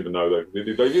Thanos, even though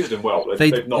they used him well.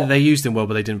 They've not. They used him well,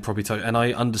 but they didn't properly touch. And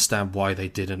I understand why they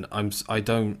didn't.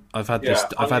 I've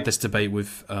had this debate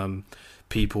with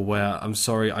people where, I'm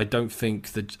sorry, I don't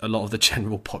think that a lot of the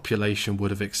general population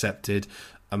would have accepted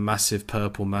a massive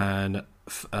purple man,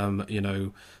 you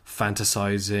know,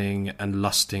 fantasizing and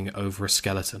lusting over a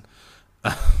skeleton.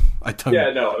 I don't.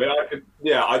 Yeah, no. I mean, I could.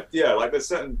 Yeah, like there's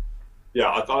certain. Yeah,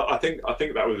 I think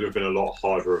that would have been a lot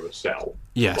harder of a sell.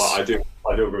 Yes, but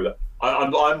I do agree with that.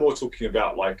 I'm more talking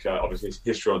about like obviously his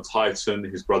history on Titan,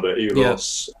 his brother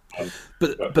Eros.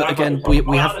 But again, we have.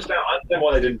 I understand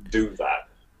why they didn't do that.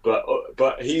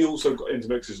 but he also got into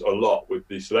mixes a lot with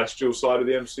the celestial side of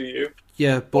the MCU,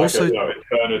 Yeah, but like also,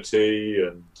 Eternity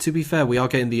and to be fair, we are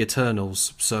getting the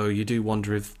Eternals, so you do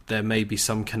wonder if there may be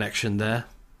some connection there.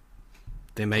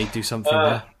 They may do something uh,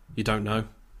 there. You don't know.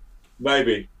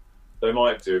 maybe they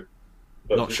might do.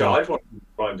 But Not I sure. just want to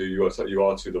try and do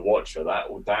UR2 the Watcher. That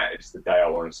is the day I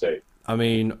want to see. I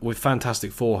mean, with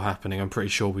Fantastic Four happening, I'm pretty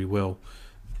sure we will.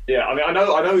 Yeah, I mean, I know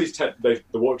the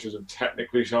Watchers have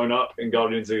technically shown up in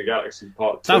Guardians of the Galaxy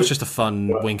Part 2. That was just a fun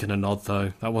but, wink and a nod,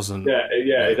 though. That wasn't.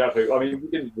 yeah, exactly. I mean, we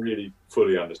didn't really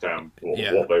fully understand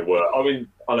what they were. I mean,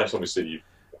 unless obviously you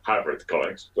have read the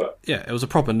comics, but Yeah, it was a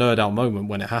proper nerd out moment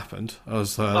when it happened. I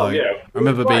was I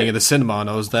remember right. being in the cinema and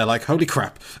I was there like, holy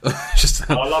crap! Just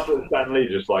I love that Stan Lee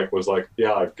just was like,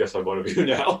 yeah, I guess I'm one of you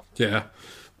now. yeah,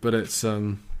 but it's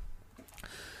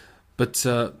but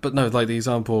no, like the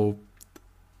example.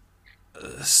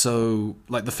 So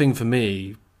like the thing for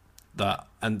me that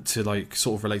and to like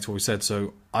sort of relate to what we said.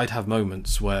 So I'd have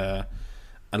moments where,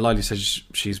 and Lily says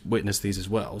she's witnessed these as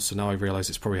well. So now I realise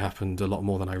it's probably happened a lot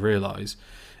more than I realise.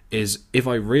 Is if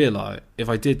I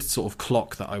did sort of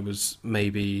clock that I was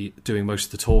maybe doing most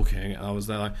of the talking, and I was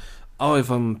there like, oh, if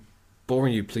I'm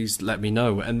boring you, please let me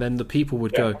know. And then the people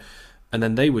would go, and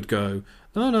then they would go,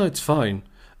 no, it's fine.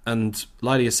 And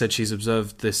Lily has said she's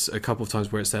observed this a couple of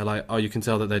times where it's there like, oh, you can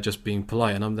tell that they're just being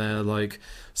polite. And I'm there like,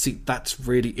 see, that's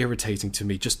really irritating to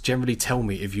me. Just generally tell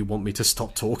me if you want me to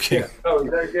stop talking.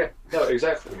 Yeah, no,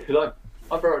 exactly. Because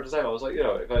I'm very much the same. I was like,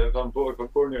 if I'm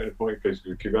boring you at any point, please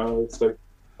keep going. It's like,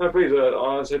 no, please.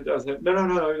 I said,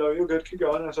 no, you're good. Keep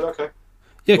going. I said, okay.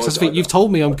 Yeah, because you've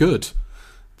told me I'm good.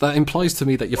 That implies to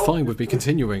me that you're fine with me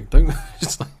continuing. Don't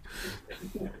just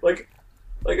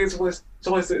like it's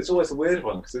always a weird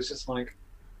one because it's just like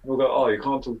we'll go, oh, you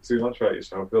can't talk too much about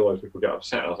yourself. Otherwise, people get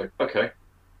upset. And I was like, okay,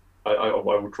 I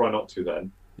will try not to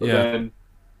then. But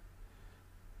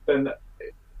then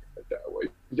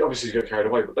you obviously get carried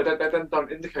away, but they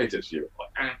don't indicate it to you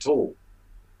at all.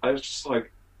 And it's just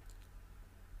like,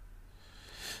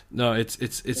 no, it's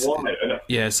why?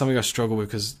 Yeah, it's something I struggle with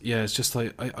because it's just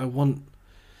like I want.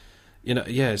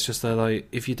 It's just that like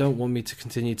if you don't want me to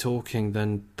continue talking,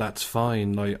 then that's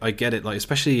fine. Like I get it, like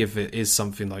especially if it is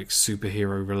something like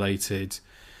superhero related,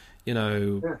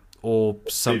 or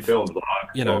something,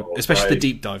 especially the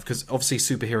deep dive because obviously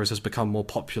superheroes has become more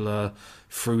popular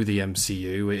through the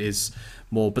MCU. It is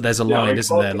more, but there's a line,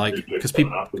 isn't there? Like because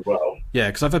people,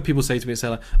 because I've had people say to me, say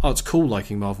like, oh, it's cool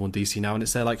liking Marvel and DC now, and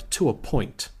it's there like to a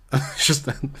point. It's just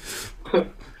then,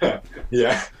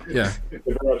 yeah. Yeah.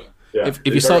 If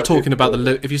you start talking about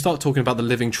the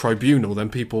living tribunal, then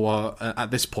people are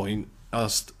at this point,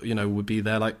 would be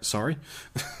there like, sorry.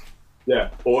 Yeah,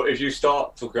 or if you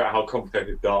start talking about how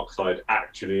complicated Darkseid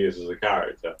actually is as a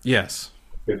character. Yes.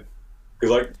 Because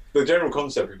like the general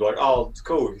concept is like, oh, it's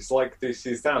cool. He's like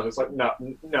DC's Thanos. It's like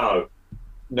no.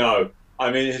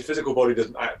 I mean, his physical body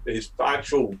doesn't.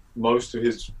 Most of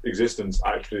his existence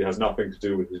actually has nothing to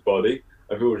do with his body.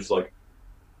 And people are just like,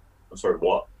 I'm sorry,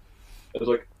 what? It was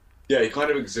like. Yeah, he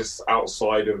kind of exists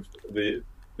outside of the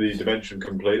dimension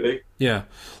completely. Yeah,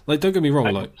 like don't get me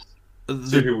wrong, like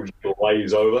people just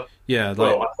glaze over. Yeah, like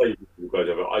well, I say people glaze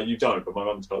over. You don't, but my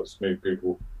mum tells me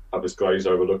people have this glazed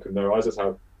over look in their eyes. That's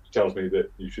how she tells me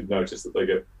that you should notice that they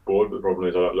get bored. But the problem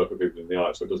is I don't look at people in the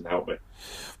eye, so it doesn't help me.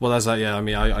 Well, that's that. Yeah, I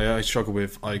mean, I struggle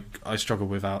with I struggle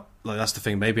without like that's the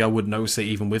thing. Maybe I would notice it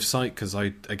even with sight because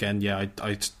I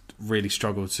really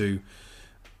struggle to.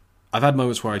 I've had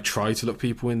moments where I try to look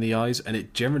people in the eyes, and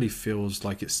it generally feels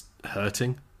like it's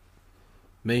hurting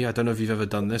me. I don't know if you've ever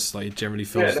done this. Like, it generally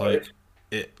feels like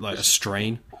a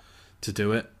strain to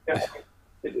do it. Yeah,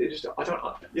 it just I don't.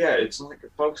 Yeah, it's like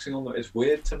focusing on them. It's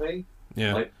weird to me.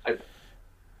 Yeah,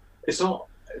 it's not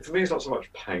for me. It's not so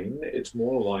much pain. It's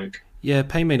more like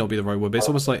pain may not be the right word, but it's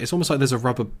almost like there's a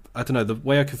rubber. I don't know the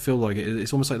way I can feel like it.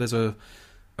 It's almost like there's a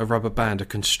rubber band, a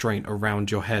constraint around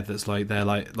your head that's like they're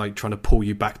like trying to pull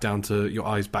you back down to your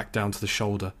eyes, back down to the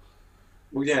shoulder.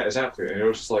 Well, yeah, exactly. And it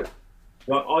was just like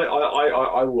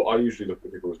I usually look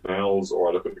at people's mouths, or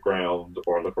I look at the ground,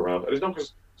 or I look around. It's not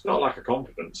because it's not lack of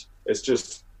confidence. It's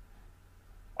just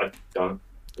I don't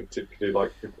particularly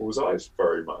like people's eyes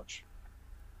very much.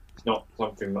 It's not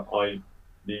something that I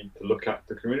need to look at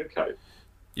to communicate.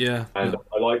 Yeah, and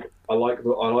I like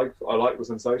the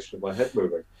sensation of my head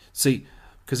moving. See.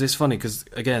 Because it's funny, because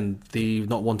again, the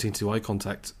not wanting to do eye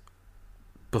contact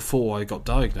before I got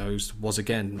diagnosed was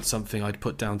again something I'd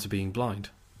put down to being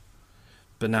blind.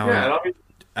 But now,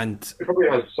 and it probably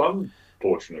has some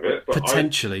portion of it, but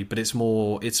potentially. But it's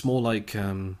more like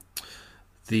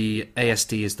the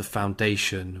ASD is the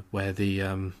foundation, where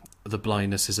the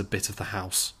blindness is a bit of the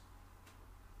house.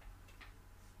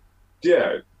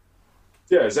 yeah,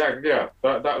 yeah, exactly. Yeah,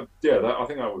 that I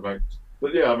think that would make.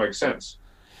 But yeah, that makes sense.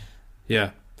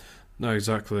 Yeah, no,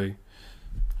 exactly.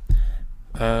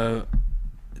 Uh,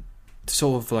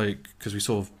 Sort of like because we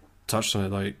sort of touched on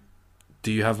it. Like,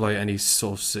 do you have like any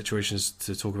sort of situations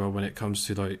to talk about when it comes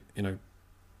to like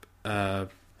uh,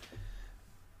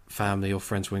 family or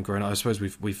friends when growing up? I suppose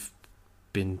we've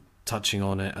been touching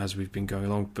on it as we've been going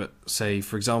along. But say,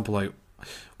 for example, like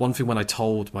one thing when I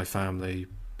told my family,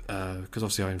 because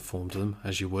obviously I informed them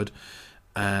as you would.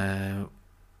 Uh,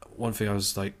 One thing I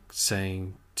was like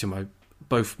saying to my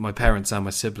both my parents and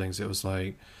my siblings, it was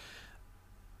like,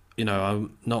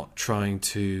 I'm not trying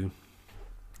to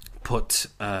put,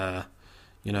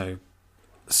 you know,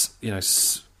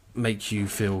 make you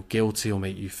feel guilty or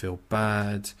make you feel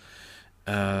bad.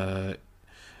 Uh,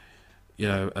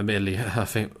 Admittedly, I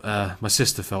think my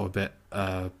sister felt a bit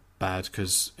bad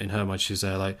because in her mind she's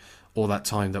there like all that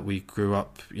time that we grew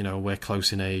up. We're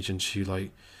close in age, and she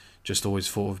like just always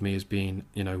thought of me as being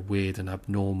weird and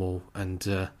abnormal,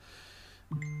 and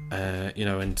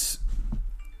and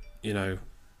you know.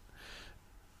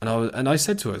 And I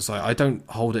said to her, it's like I don't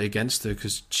hold it against her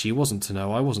because she wasn't to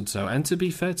know, I wasn't to know. And to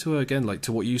be fair to her, again, like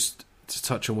to to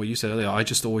touch on what you said earlier, I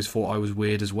just always thought I was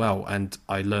weird as well, and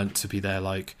I learnt to be there,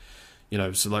 like,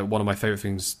 So like one of my favorite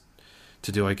things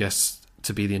to do, I guess,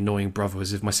 to be the annoying brother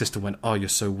was if my sister went, "Oh, you're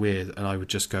so weird," and I would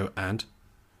just go, "And,"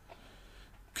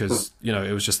 because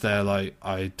it was just there, like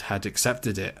I had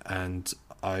accepted it, and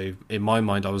in my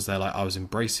mind, I was there, like I was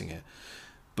embracing it.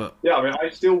 But Yeah, I mean, I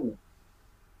still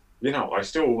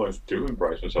almost do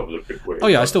embrace myself as a bit oh weird.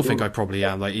 yeah, I Like, still think I probably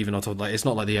am. Like even on top, like it's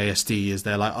not like the ASD is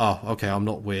there. Like okay, I'm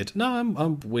not weird. No,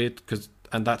 I'm weird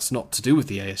and that's not to do with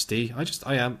the ASD.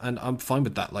 I am, and I'm fine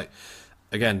with that. Like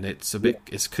again,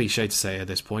 it's cliche to say at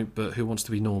this point, but who wants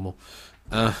to be normal?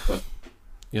 Uh,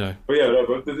 you know, but yeah, no,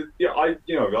 but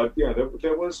yeah,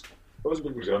 there was a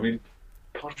big reason. I mean,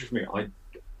 partly for me,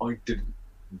 I didn't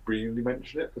really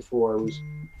mention it before I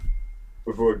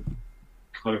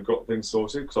kind of got things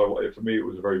sorted because for me it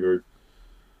was a very very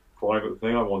private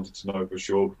thing. I wanted to know for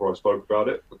sure before I spoke about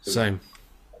it because same.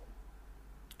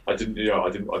 I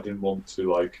didn't want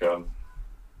to like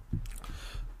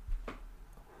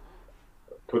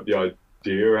put the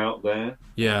idea out there.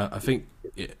 Yeah, I think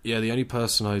the only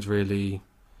person I'd really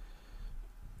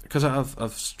because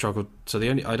I've struggled. So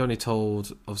I'd only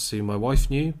told obviously my wife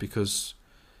knew because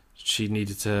I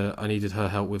needed her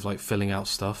help with like filling out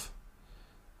stuff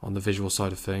on the visual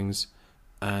side of things,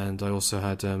 and I also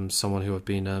had someone who I've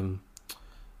been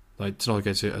like to not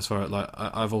get to it as far like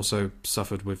I've also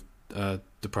suffered with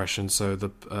depression, so the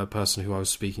person who I was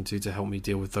speaking to help me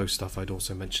deal with those stuff, I'd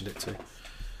also mentioned it to.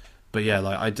 But yeah,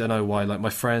 like I don't know why, like my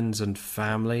friends and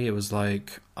family, it was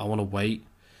like I want to wait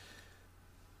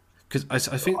because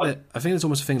I think it's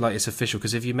almost a thing like it's official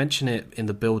because if you mention it in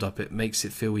the build up, it makes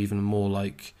it feel even more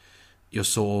like you're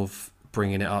sort of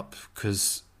bringing it up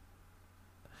because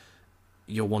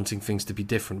you're wanting things to be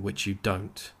different, which you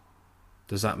don't.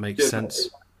 Does that make Yeah, sense?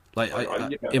 Like, yeah,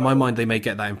 in my mind, they may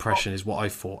get that impression, is what I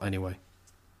thought anyway.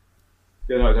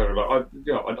 yeah, no,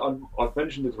 totally. I've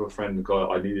mentioned it to a friend. The guy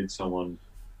I needed someone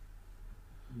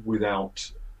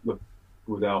without the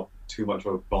without too much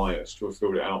of a bias to have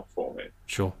filled it out for me.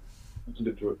 Sure. Mentioned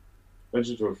it to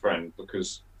mentioned it to a friend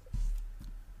because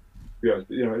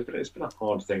it's been a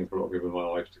hard thing for a lot of people in my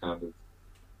life to kind of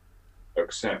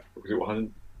accept because it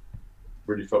hadn't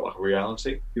really felt like a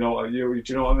reality. Do you know what I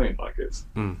mean? Like it's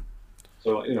Mm.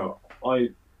 so I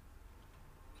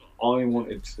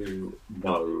wanted to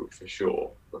know for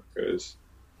sure because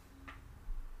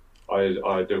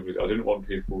I didn't want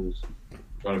people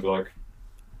trying to be like,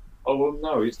 oh well,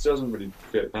 no, he doesn't really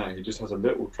fit that. He just has a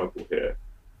little trouble here.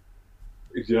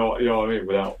 You know what I mean?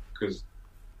 Without because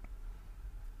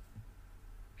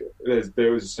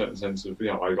there was a certain sense of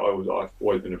I've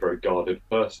always been a very guarded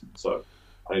person, so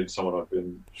I needed someone I've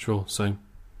been Sure, same.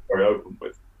 very open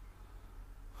with.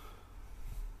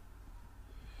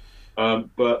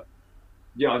 But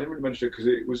yeah, I didn't really mention it because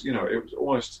it was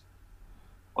almost.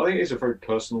 I think it's a very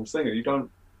personal thing, and you don't,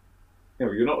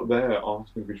 you're not there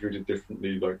asking to be treated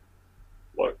differently,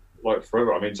 like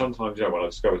forever. I mean, sometimes, when I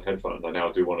discovered headphones, I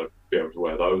now do want to be able to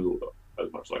wear those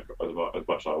as much as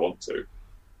much as I want to.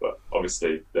 But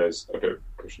obviously, there's a bit of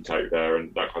push and take there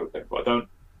and that kind of thing. But I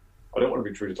don't want to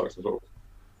be treated like some sort of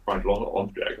fragile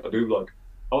object.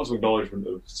 I want some acknowledgement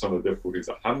of some of the difficulties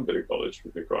that haven't been acknowledged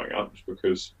with me growing up, just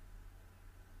because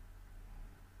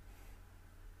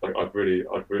like I'd really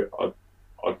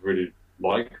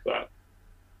like that.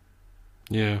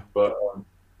 Yeah. But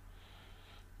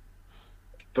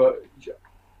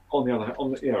on the other hand,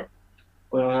 on the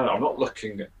other hand, I'm not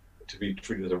looking to be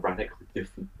treated as a radically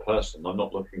different person. I'm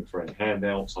not looking for any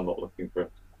handouts. I'm not looking for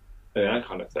that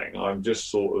kind of thing. I'm just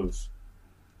sort of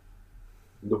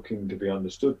looking to be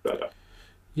understood better.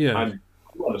 Yeah. And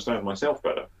understand myself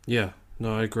better. Yeah.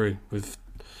 No, I agree with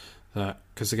that.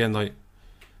 Because again, like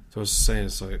I was saying,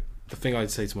 it's like the thing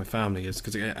I'd say to my family is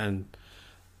and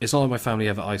it's not like my family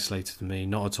ever isolated me.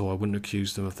 Not at all. I wouldn't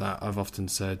accuse them of that. I've often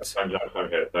said, No,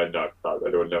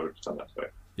 they would never understand that to me.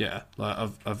 yeah, like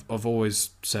I've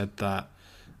always said that.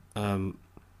 My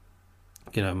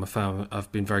family.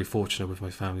 I've been very fortunate with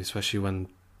my family, especially when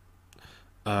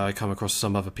I come across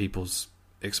some other people's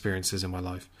experiences in my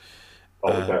life.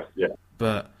 Okay, yeah.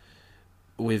 But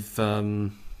with I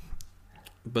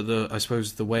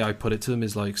suppose the way I put it to them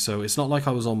is like, so it's not like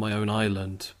I was on my own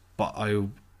island, but a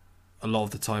lot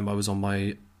of the time I was on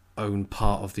my own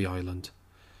part of the island.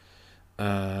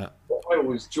 I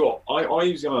always drop. I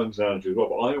use the island analogy as well,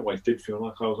 but I always did feel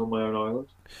like I was on my own island.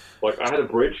 Like I had a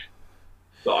bridge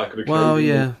that I could. Well,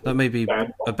 yeah, that may be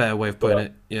a better way of putting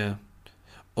it. Yeah,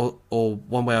 or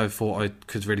one way I thought I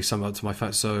could really sum it up to my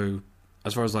fact. So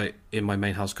as far as like in my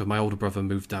main house, because my older brother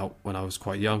moved out when I was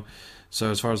quite young.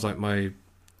 So as far as like my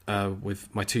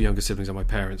with my two younger siblings and my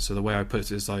parents, so the way I put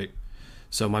it is like,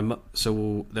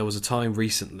 so there was a time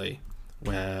recently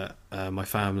where my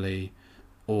family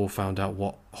all found out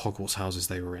what Hogwarts houses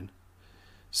they were in.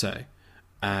 So,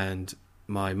 and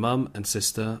my mum and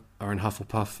sister are in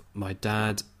Hufflepuff. My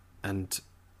dad and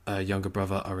younger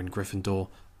brother are in Gryffindor.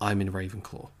 I'm in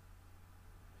Ravenclaw.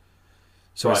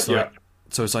 So right, it's like,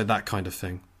 so it's like that kind of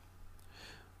thing,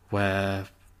 where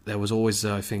there was always,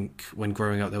 I think, when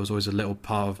growing up, there was always a little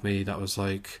part of me that was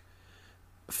like,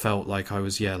 felt like I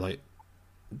was, like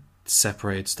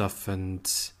separated stuff, and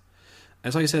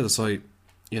as I said, it's like,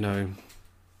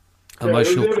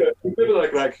 emotional. It was a bit of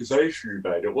like an accusation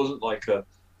you made. It wasn't like a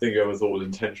thing you ever thought was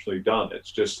intentionally done.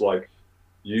 It's just like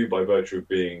you, by virtue of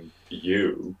being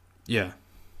you,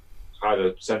 had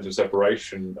a sense of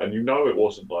separation, and it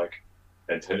wasn't like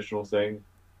an intentional thing.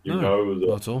 You know that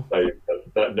not at all.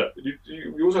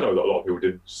 You also know that a lot of people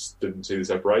didn't see the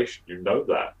separation. You know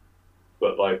that,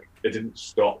 but like it didn't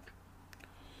stop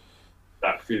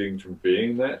that feeling from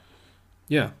being there.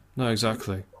 Yeah, no,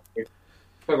 exactly.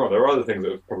 There are other things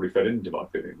that have probably fed into my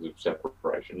feelings of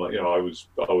separation. Like I was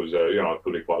I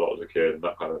bullied quite a lot as a kid and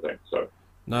that kind of thing. So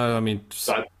no, I mean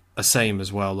the same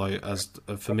as well. Like as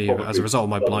for me, as a result of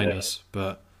my blindness,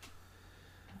 but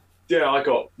yeah, I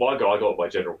got my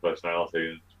general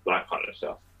personality and that kind of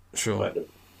stuff. Sure.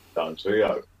 Done.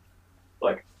 So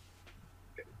like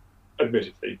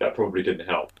admittedly, that probably didn't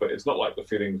help. But it's not like the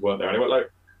feelings weren't there anyway.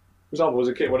 Like, for example, as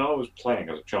a kid, when I was playing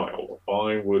as a child,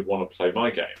 I would want to play my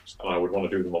games and I would want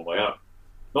to do them on my own.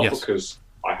 Not because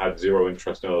I had zero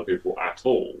interest in other people at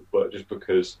all, but just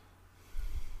because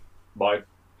my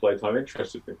playtime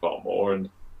interested me far more. And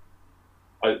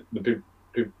the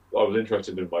people I was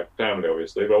interested in my family,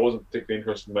 obviously, but I wasn't particularly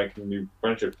interested in making new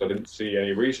friendships. I didn't see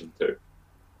any reason to.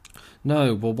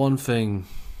 No, well, one thing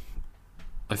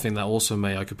I think that also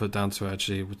I could put down to,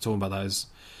 actually, we're talking about that, is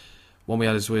one we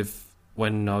had is with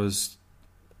when I was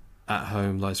at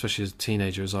home, like especially as a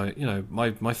teenager, is like,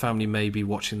 my family may be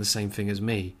watching the same thing as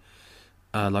me.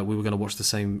 Like we were going to watch the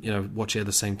same, watch it at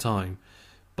the same time,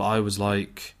 but I was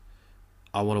like,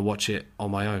 I want to watch it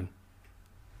on my own.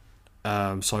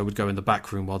 So I would go in the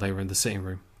back room while they were in the sitting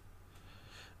room.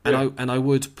 And I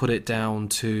would put it down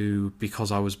to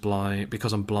because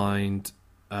I'm blind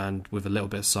and with a little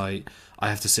bit of sight, I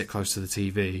have to sit close to the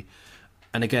TV.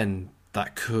 And again,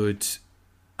 that could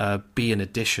be an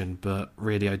addition, but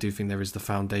really I do think there is the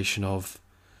foundation of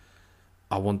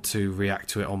I want to react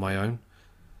to it on my own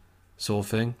sort of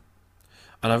thing.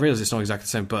 And I realise it's not exactly the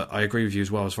same, but I agree with you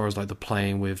as well as far as like the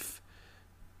playing with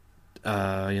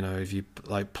if you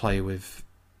like play with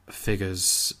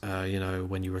figures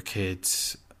when you were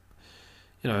kids,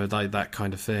 like that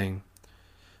kind of thing.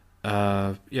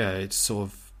 It's sort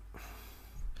of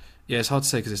it's hard to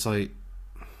say because it's like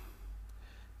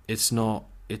it's not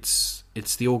it's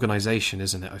the organisation,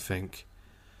 isn't it, I think,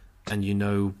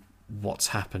 and what's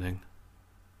happening.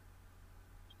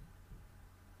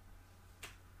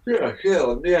 No, I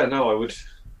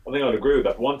think I'd agree with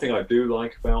that. One thing I do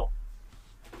like about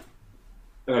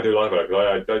it, I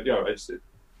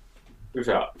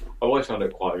always found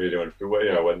it quite amusing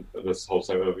when this whole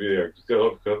segment of video, a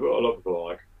lot of people are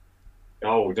like,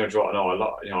 oh, don't you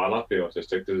know, I love being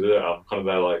autistic. I'm kind of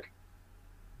there like,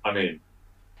 I mean,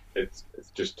 it's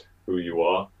just who you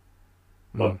are,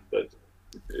 but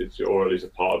it's or at least a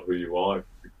part of who you are.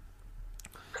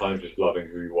 Kind of just loving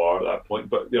who you are at that point,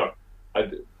 but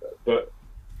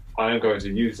I am going to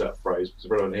use that phrase because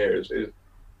relevant here is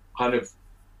kind of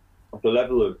the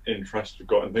level of interest you've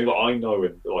got in things that I know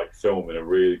in like film in a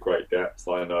really great depth.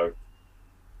 I'm not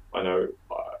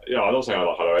saying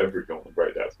I know every film in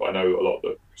great depth, but I know a lot of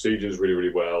the procedures really,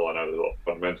 really well. I know a lot of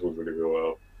fundamentals really, really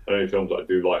well. And any films that I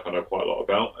do like, I know quite a lot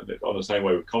about. And on the same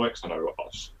way with comics, I know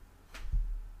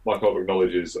my comic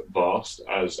knowledge is vast,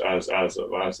 as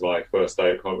my first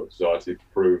day at Comic Book Society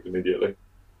proved immediately.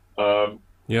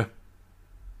 Yeah,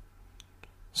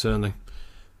 certainly.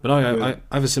 But I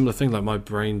have a similar thing. Like my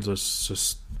brain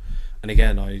just, and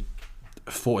again, I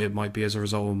thought it might be as a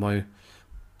result of my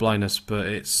blindness, but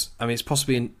it's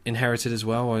possibly inherited as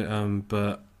well.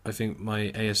 But I think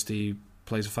my ASD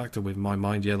plays a factor with my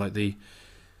mind. Yeah, like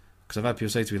because I've had people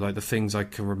say to me like the things I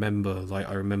can remember. Like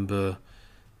I remember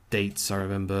dates. I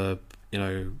remember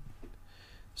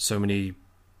so many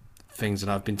things,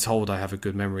 and I've been told I have a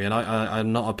good memory. And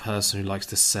I'm not a person who likes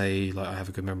to say like I have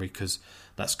a good memory because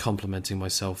that's complimenting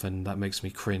myself and that makes me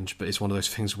cringe. But it's one of those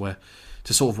things where,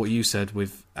 to sort of what you said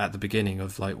with at the beginning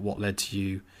of like what led to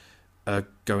you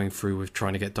going through with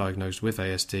trying to get diagnosed with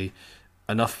ASD,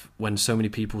 enough when so many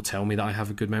people tell me that I have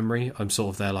a good memory, I'm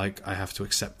sort of there like I have to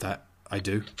accept that I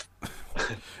do.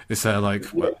 It's there like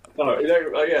I've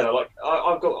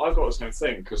got the same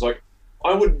thing because like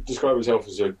I wouldn't describe myself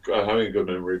as having a good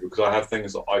memory because I have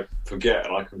things that I forget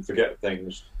and I can forget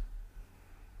things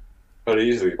very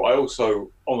easily. But I also,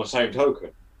 on the same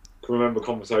token, can remember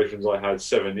conversations I had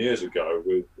 7 years ago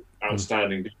with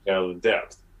outstanding detail and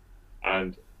depth.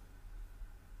 And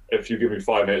if you give me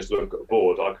 5 minutes to look at a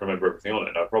board, I can remember everything on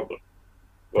it, no problem.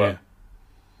 But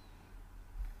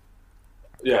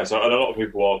so and a lot of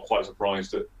people are quite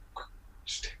surprised at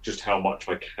just how much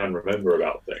I can remember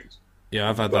about things. Yeah,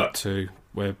 I've had that too.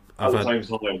 Where at the same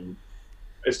time,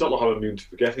 it's not like I'm immune to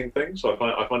forgetting things, so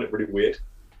I find it really weird.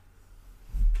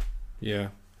 Yeah.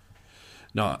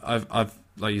 No, I've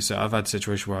like you said, I've had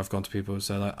situations where I've gone to people and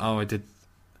say like, oh, I did.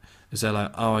 Is there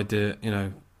like, oh, I did,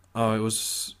 oh, it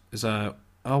was. Is that?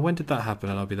 Oh, when did that happen?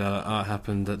 And I'll be there like, oh, it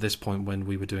happened at this point when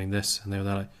we were doing this, and they were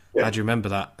there like, how do you remember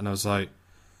that? And I was like,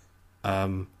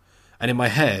 and in my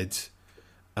head.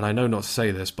 And I know not to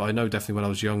say this, but I know definitely when I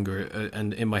was younger,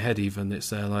 and in my head even, it's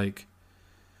there like,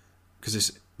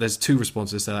 because there's two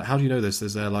responses. They're like, how do you know this?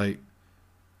 There's there like,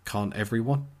 can't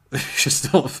everyone?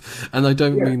 Just not, and I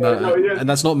don't mean that, and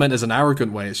that's not meant as an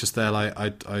arrogant way. It's just there like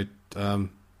I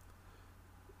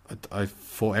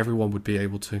thought everyone would be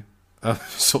able to,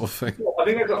 sort of thing. I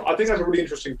think that's a really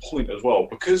interesting point as well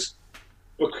because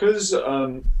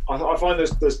I find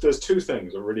there's two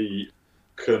things that really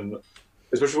can.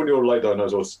 Especially when you're late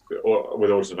diagnosed or with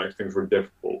autism, makes things really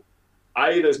difficult.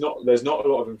 There's not a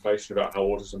lot of information about how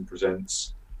autism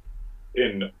presents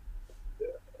in,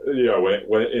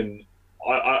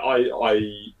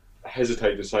 I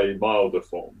hesitate to say milder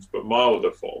forms, but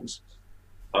milder forms.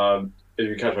 If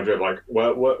you catch my drift, like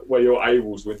where you're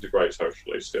able to integrate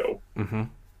socially still,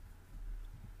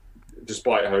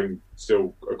 despite having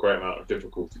still a great amount of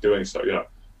difficulty doing so.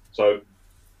 So.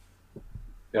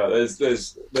 Yeah, there's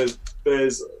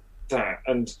that,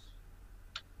 and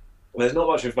there's not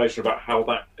much information about how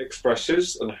that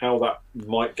expresses and how that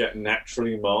might get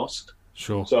naturally masked.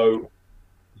 Sure. So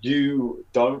you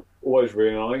don't always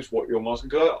realise what you're masking.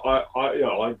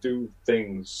 I do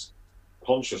things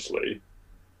consciously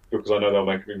because I know they'll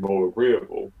make me more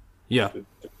agreeable. Yeah.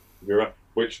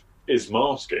 Which is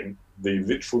masking. The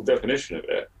literal definition of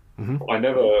it. Mm-hmm. I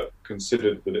never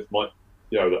considered that it might,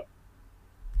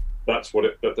 that's what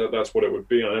it would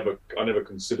be. I never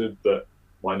considered that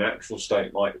my natural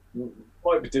state might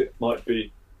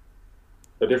be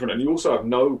different. And you also have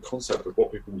no concept of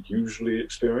what people usually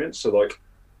experience. So like,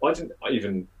 I didn't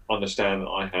even understand that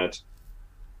I had,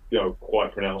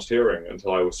 quite pronounced hearing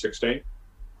until I was 16.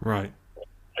 Right.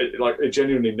 It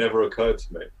genuinely never occurred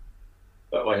to me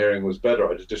that my hearing was better.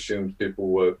 I just assumed people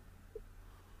were,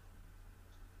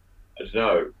 I don't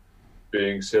know,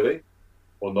 being silly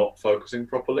or not focusing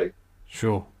properly.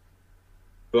 Sure.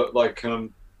 But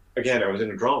again, I was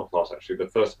in a drama class actually the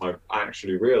first time I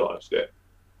actually realised it,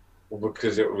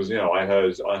 because it was I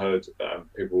heard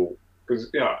people, because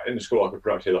in the school I could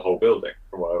pretty much hear the whole building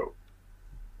from where,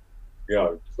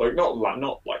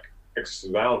 not like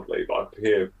excessively loudly, but I could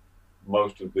hear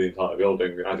most of the entire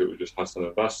building as it was just Hassan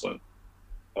and Baslan,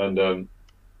 and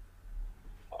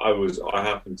we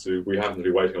happened to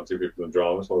be waiting on two people in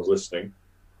drama, so I was listening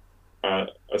to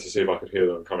see if I could hear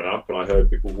them coming up, and I heard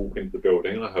people walk into the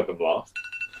building, and I heard them laugh,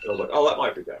 and I was like, oh, that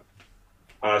might be them.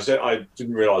 And I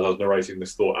didn't realise I was narrating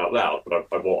this thought out loud, but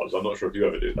I was. I'm not sure if you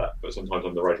ever do that, but sometimes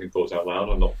I'm narrating thoughts out loud.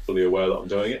 I'm not fully aware that I'm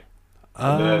doing it.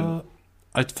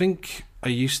 I think I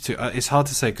used to. It's hard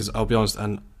to say because I'll be honest,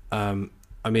 and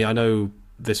I know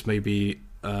this may be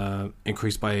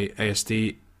increased by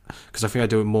ASD, because I think I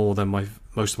do it more than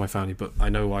most of my family, but I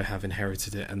know I have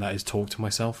inherited it, and that is talk to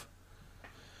myself.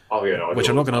 Oh yeah, no, I Which do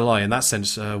I'm all not the going to time. lie, in that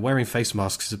sense, wearing face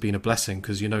masks has been a blessing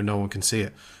because no one can see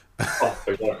it. Oh,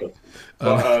 exactly. Um,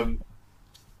 But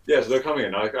yeah, so they're coming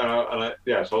in,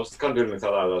 yeah, so I was kind of doing this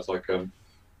out loud. I was like, and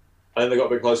then they got a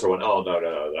bit closer. I went, oh no,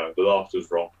 no, no, no, the laughter's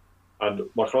wrong. And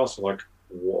my class was like,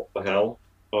 what the hell?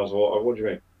 I was like, what do you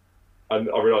mean? And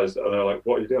I realised, and they're like,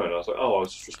 what are you doing? And I was like, oh, I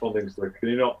was just responding to the, can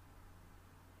you not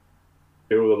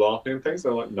hear all the laughing and things?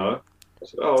 They're like, no. I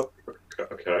said, oh,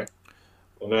 okay.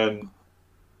 And then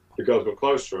the girls got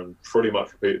closer and pretty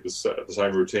much repeated the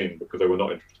same routine because they were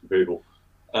not interested people.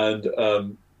 And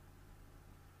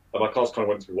my class kind of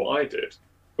went through what I did,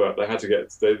 but but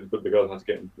the girls had to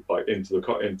get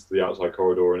into the outside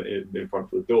corridor and in front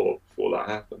of the door before that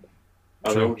happened.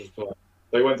 And they sure. all just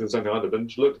they went through the same thing I did, and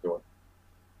just looked at me and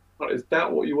went, "Is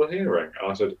that what you were hearing?"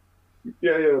 And I said,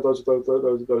 "Yeah, yeah, those are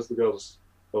the girls."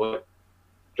 They're like,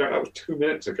 "Jack, that was 2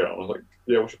 minutes ago." And I was like,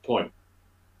 "Yeah, what's your point?"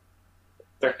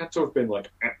 They had to have been like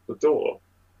at the door,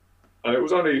 and it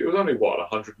was only what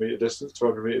 100 meter distance,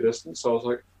 200 meter distance. So I was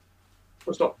like,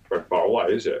 well, it's not very far away,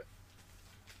 is it?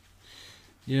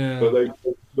 Yeah. But they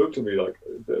looked at me like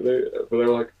but they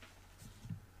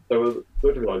were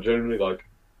looking at me like genuinely like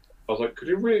I was like, could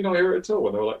you really not hear it at all?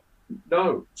 And they were like,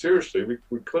 no, seriously,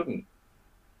 we couldn't.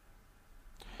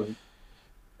 And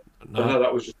I don't No. know,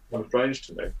 that was just kind of strange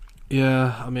to me.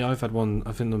 Yeah. I mean, I've had one.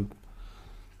 I think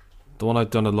the one I've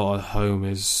done a lot at home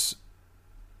is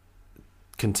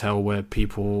can tell where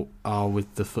people are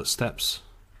with the footsteps.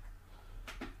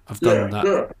 I've done Yeah, that.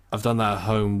 yeah. I've done that at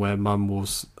home where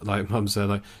mum's there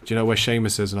like, do you know where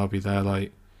Seamus is? And I'll be there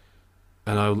like,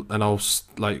 and I'll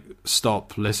like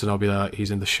stop, listen. I'll be there like,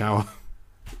 he's in the shower.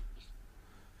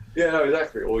 Yeah, no,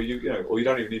 exactly. Or you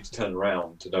don't even need to turn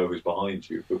around to know who's behind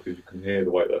you because you can hear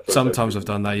the way their footsteps Sometimes I've moving.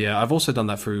 done that. Yeah, I've also done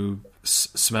that through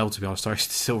smell. To be honest, I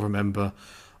still remember.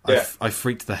 Yeah, I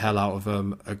freaked the hell out of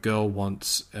a girl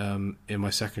once in my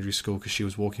secondary school because she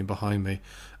was walking behind me,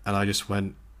 and I just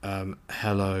went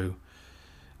hello,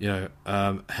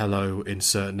 hello,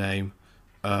 insert name.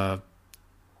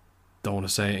 Don't want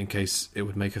to say it in case it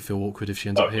would make her feel awkward if she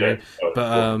ends up okay. hearing.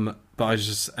 But I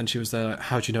just, and she was there like,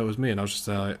 how do you know it was me? And I was just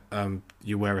there like,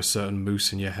 you wear a certain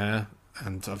mousse in your hair,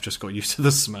 and I've just got used to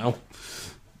the smell.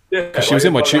 Yeah, Because she like was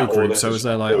in it's my like tutor that, or group, there's so a it was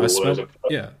there like shampoo, I or there's smelled. a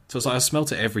Yeah, so it's like I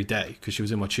smelt it every day because she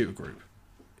was in my tutor group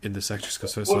in the secondary school.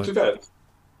 So it's well, like, to be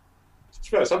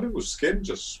fair, some people's skin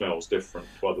just smells different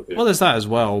to other well, there's people. that as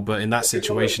well. But in that It's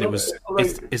not, situation, it was not, not,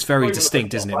 it's very not even if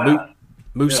distinct, it's isn't not it? bad.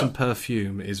 Mousse Yeah. and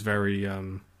perfume is very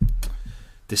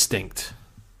distinct.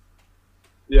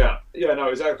 Yeah, yeah, no,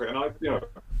 exactly. And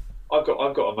I've got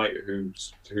a mate who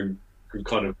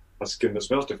kind of has skin that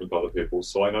smells different to other people's,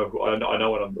 so I know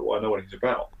what he's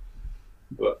about.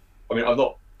 But I mean, I've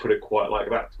not put it quite like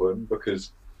that to him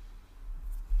because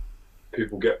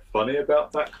people get funny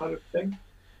about that kind of thing.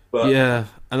 But Yeah,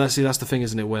 and that's the thing,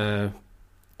 isn't it? Where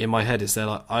in my head it's there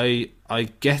like I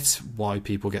get why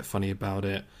people get funny about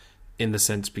it in the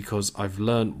sense because I've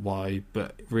learned why,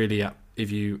 but really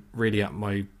if you really at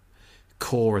my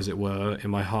core, as it were, in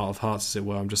my heart of hearts, as it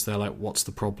were, I'm just there like, what's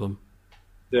the problem?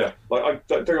 yeah, like I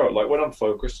don't get me wrong, like when I'm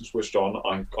focused and switched on,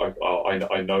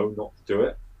 I know not to do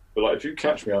it. But like if you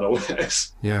catch me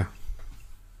unawares, Yeah,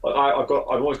 like I've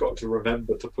always got to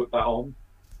remember to put that on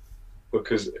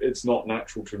because it's not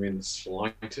natural to me in the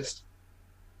slightest.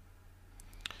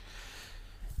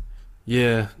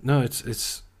 yeah, no,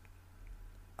 it's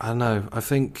I don't know. I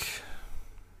think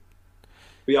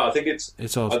But yeah,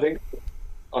 it's odd.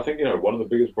 I think one of the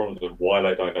biggest problems of why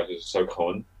late diagnosis is so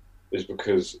common is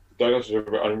because diagnosis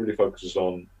only really focuses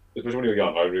on, especially when you're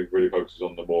young, only really focuses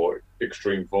on the more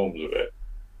extreme forms of it,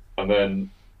 and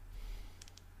then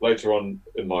later on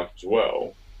in life as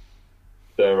well,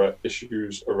 there are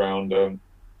issues around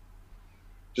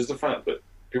just the fact that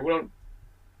people don't,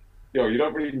 you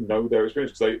don't really know their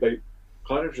experience because they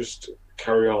kind of just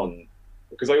carry on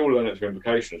because they all learn it through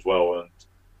implication as well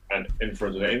and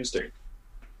inference and instinct.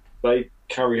 They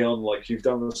carry on like you've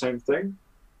done the same thing,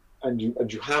 and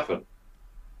you haven't,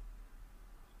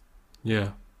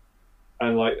 Yeah,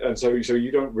 and so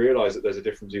you don't realize that there's a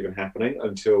difference even happening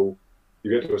until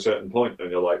you get to a certain point,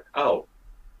 and you're like, oh,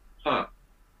 huh,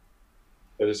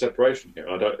 there's a separation here.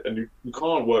 And you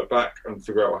can't work back and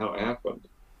figure out how it happened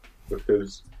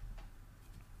because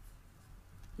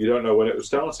you don't know when it was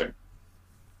starting.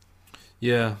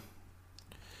 yeah.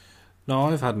 No,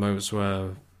 I've had moments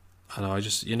where I know I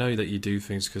just that you do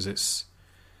things because it's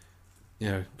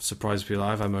surprise people.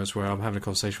 I've had moments where I'm having a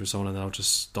conversation with someone and I'll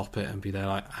just stop it and be there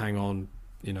like, hang on,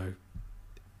 you know,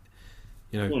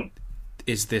 Hmm.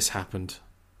 is this happened?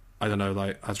 I don't know.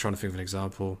 Like, I was trying to think of an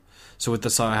example. So with the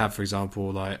site I have, for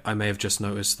example, like I may have just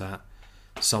noticed that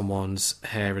someone's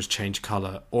hair has changed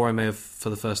color, or I may have for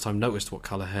the first time noticed what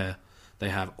color hair they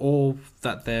have, or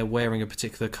that they're wearing a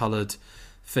particular colored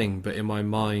thing. But in my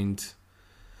mind,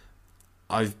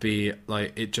 I've been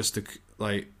like it just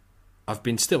like I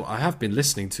have been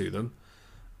listening to them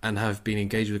and have been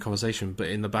engaged with the conversation, but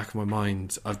in the back of my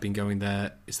mind, I've been going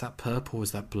there. Is that purple? Or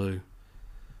is that blue?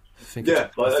 I think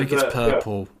it's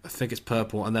purple. Yeah. I think it's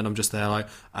purple, and then I'm just there like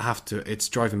I have to. It's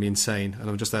driving me insane, and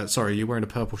I'm just there. Sorry, you're wearing a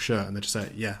purple shirt, and they just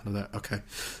say, "Yeah." And I'm there. Okay,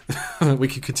 we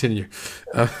can continue.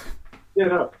 Yeah,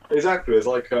 no, exactly. It's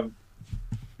like like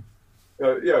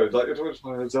it's always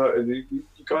you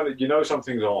kind of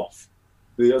something's off.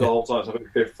 The whole time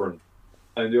something's different,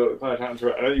 and you're kind of chatting to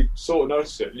it, and then you sort of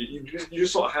notice it. You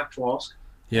just sort of have to ask.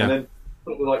 Yeah. And then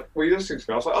like, well, you listening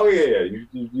to me? I was like, oh yeah.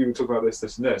 You were talking about this,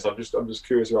 and this. I'm just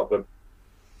curious about the.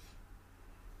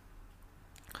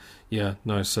 Yeah.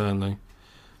 No. Certainly.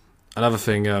 Another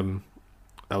thing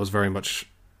that was very much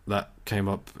that came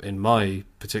up in my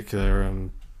particular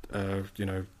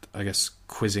I guess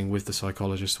quizzing with the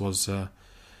psychologist was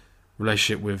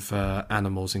relationship with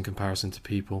animals in comparison to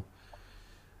people.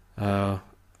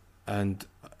 And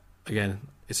again,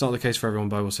 it's not the case for everyone,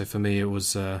 but I will say for me, it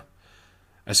was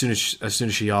as soon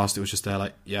as she asked, it was just there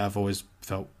like, yeah, I've always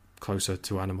felt closer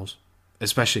to animals.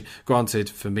 Especially, granted,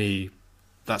 for me,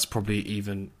 that's probably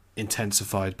even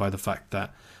intensified by the fact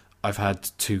that I've had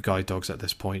 2 guide dogs at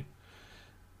this point.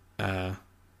 But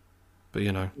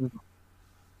you know,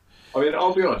 I mean,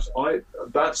 I'll be honest.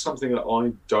 That's something that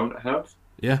I don't have.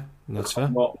 Yeah, that's fair.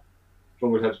 I'm not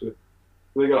strongly attached to it.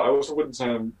 I also wouldn't say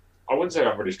I'm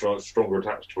really stronger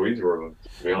attached to either of them,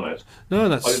 to be honest.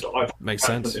 No, makes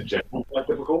sense. In general, quite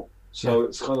difficult. So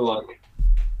it's kind of like.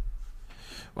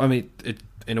 Well, I mean,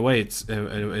 in a way, it's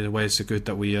a good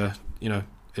that we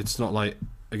it's not like,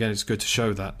 again, it's good to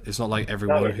show that it's not like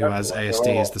everyone who has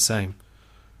ASD is the same.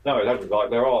 No, exactly. Like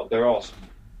there are some.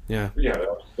 Yeah. Yeah,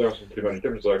 there are some pretty much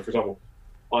differences. Like, for example,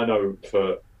 I know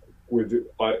with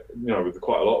quite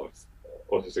a lot of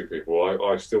autistic people,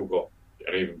 I've still got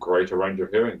an even greater range of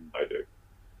hearing than they do.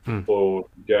 Or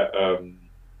get our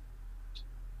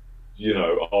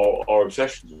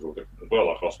obsessions are all different as well,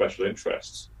 like our special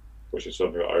interests, which is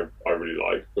something that I really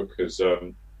like, because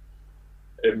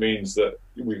it means that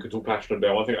we can talk passionately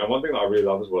about one thing that I really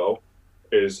love as well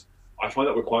is I find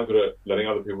that we're quite good at letting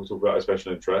other people talk about their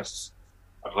special interests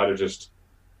and kind of just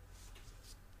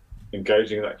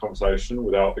engaging in that conversation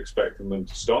without expecting them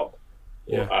to stop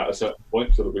at a certain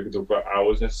point, so that we can talk about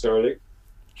hours necessarily.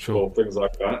 Sure. Or things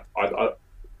like that.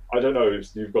 I don't know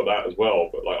if you've got that as well,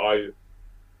 but like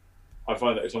I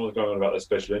find that if someone's going on about their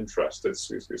special interest, it's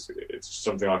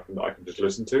something I can just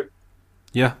listen to.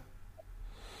 Yeah.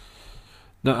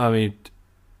 No, I mean,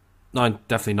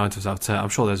 definitely 9 times out of 10. I'm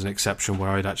sure there's an exception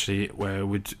where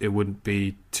it wouldn't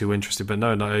be too interested, but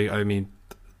no, I mean,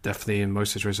 definitely in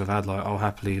most situations I've had, like, I'll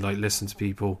happily like listen to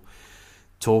people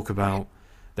talk about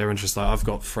their interests. Like, I've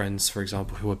got friends, for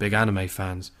example, who are big anime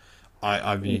fans.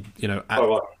 I mean,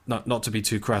 not to be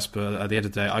too crass, but at the end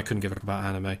of the day, I couldn't give a fuck about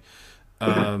anime.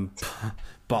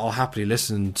 But I'll happily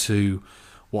listen to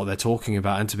what they're talking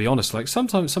about. And to be honest, like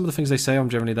sometimes some of the things they say, I'm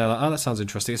generally there like, oh, that sounds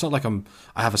interesting. It's not like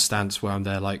I have a stance where I'm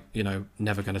there like,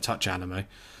 never going to touch anime.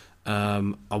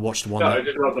 I watched one. No,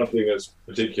 it's not something that's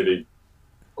particularly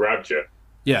grabbed you.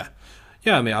 Yeah.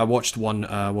 I mean, I watched one.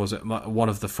 One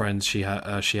of the friends she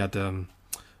had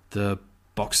the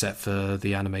box set for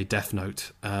the anime Death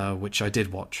Note, which I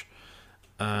did watch,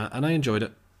 and I enjoyed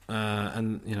it.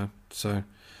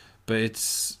 But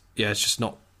it's just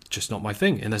not my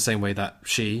thing. In the same way that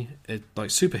like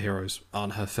superheroes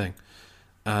aren't her thing.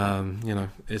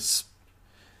 It's.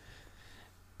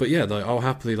 But yeah, like I'll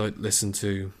happily like listen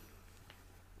to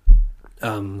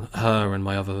her and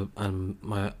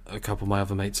a couple of my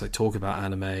other mates like talk about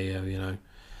anime.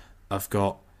 I've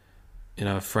got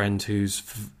a friend who's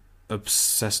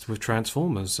obsessed with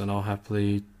Transformers, and I'll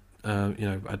happily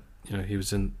he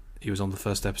was on the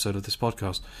first episode of this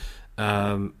podcast.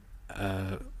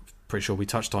 Pretty sure we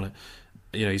touched on it.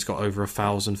 He's got over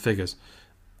 1,000 figures.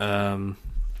 So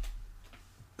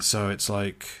it's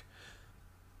like,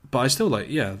 but I still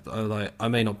I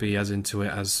may not be as into it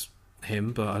as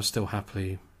him, but I still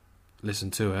happily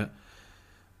listen to it.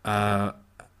 And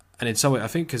in some way, I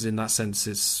think, because in that sense,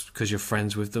 it's because you're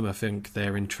friends with them. I think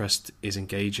their interest is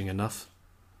engaging enough.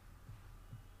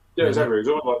 Yeah, exactly. It's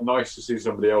always like nice to see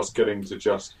somebody else getting to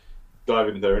just dive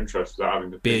into their interest without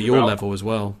having to be at your level as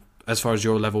well. As far as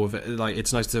your level of it, like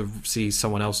it's nice to see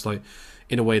someone else like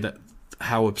in a way that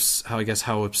how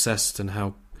obsessed and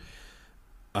how,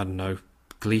 I don't know,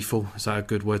 gleeful, is that a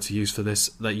good word to use for this,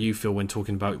 that you feel when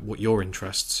talking about what your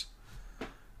interests.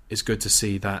 It's good to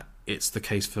see that it's the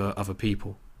case for other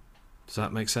people. Does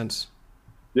that make sense?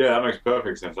 Yeah, that makes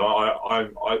perfect sense. I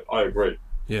agree.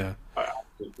 Yeah. I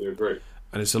absolutely agree.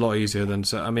 And it's a lot easier than,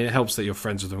 so I mean, it helps that you're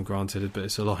friends with them, granted, but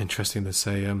it's a lot interesting to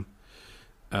say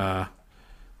I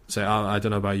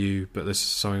don't know about you, but this is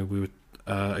something we were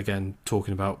again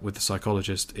talking about with the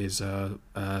psychologist, is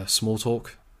small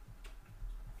talk,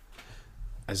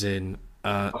 as in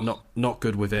not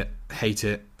good with it, hate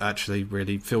it, actually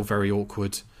really feel very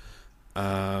awkward.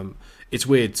 It's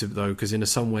weird though, because in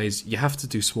some ways you have to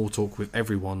do small talk with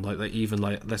everyone, like even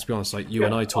like, let's be honest, like you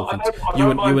and I talking,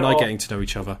 you and I getting to know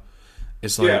each other.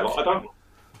 It's like, yeah,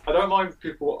 I don't mind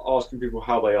people asking people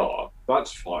how they are.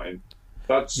 That's fine.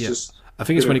 That's just. I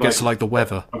think it's when it gets to like the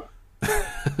weather.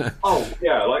 Oh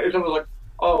yeah, like if someone's like,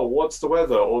 "Oh, what's the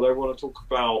weather?" or they want to talk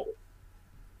about,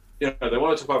 they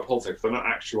want to talk about politics. They don't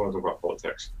actually want to talk about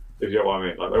politics. If you know what I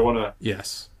mean, like they want to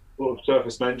yes, sort of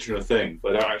surface mention a thing.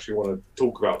 They don't actually want to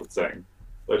talk about the thing.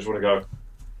 They just want to go,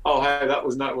 "Oh, hey,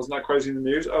 wasn't that crazy in the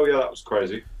news? Oh yeah, that was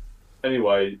crazy."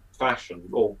 Anyway, fashion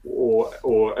or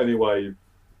anyway,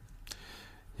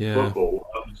 football.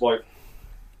 It's like.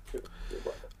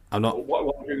 I'm not. Why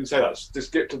do you even say that?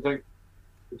 Just get to think.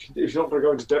 If you're not going to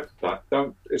go into depth with that,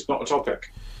 don't. It's not a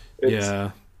topic.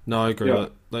 No, I agree. Yeah.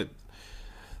 Like,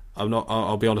 I'm not.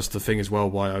 I'll be honest. The thing as well,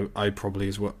 why I probably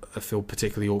is what I feel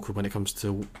particularly awkward when it comes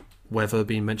to weather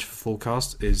being mentioned for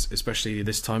forecast is, especially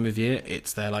this time of year.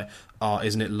 It's there like,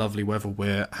 isn't it lovely weather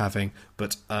we're having?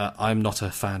 But I'm not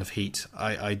a fan of heat.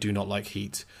 I do not like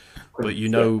heat. But you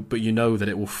know that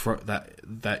it will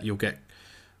that you'll get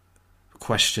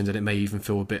questioned, and it may even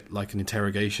feel a bit like an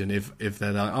interrogation if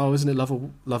they're like, "Oh, isn't it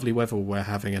lovely weather we're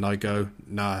having?" and I go,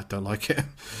 "Nah, I don't like it."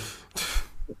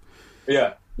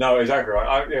 Yeah, no, exactly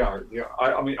right.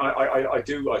 I mean, I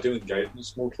do engage in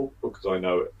small talk because I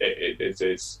know it's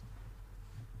a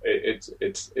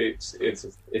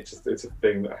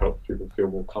thing that helps people feel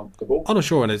more comfortable. Oh, no,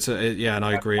 sure, and and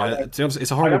I agree. To be honest,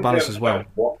 it's a horrible balance as well.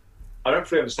 I don't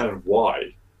fully understand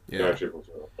why people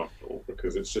feel comfortable,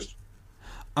 because it's just.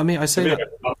 I mean, I say that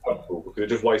because it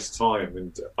just wastes time,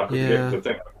 and I couldn't get to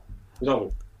think. For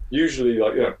example, usually,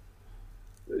 like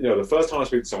the first time I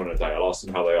speak to someone in a day, I'll ask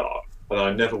them how they are, and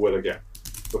I never will again,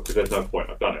 because there's no point.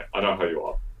 I've done it. I know how you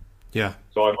are. Yeah.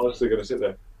 So I'm honestly going to sit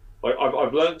there. Like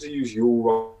I've learned to use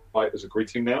 "you're right" as a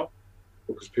greeting now,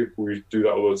 because people do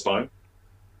that all the time.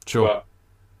 Sure.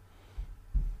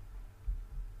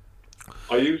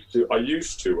 But I used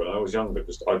to when I was younger.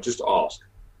 I'd just ask.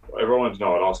 Everyone wanted to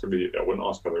know. I'd ask immediately. I wouldn't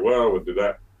ask how they were. I wouldn't do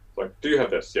that. Like, do you have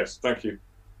this? Yes, thank you.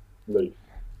 Leave.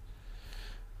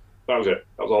 That was it.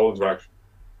 That was the whole interaction.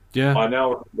 Yeah. I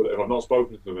now, if I've not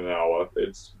spoken to them in an hour,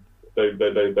 it's people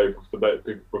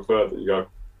prefer that you go,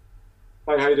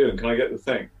 "Hey, how you doing? Can I get the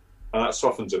thing?" And that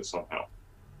softens it somehow.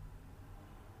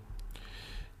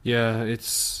 Yeah,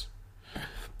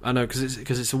 I know, because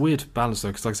it's a weird balance though.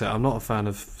 Because like I said, I'm not a fan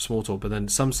of small talk, but then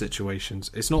some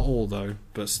situations, it's not all though,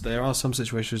 but there are some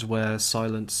situations where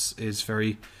silence is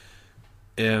very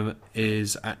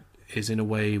is in a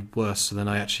way worse. So then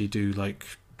I actually do like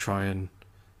try and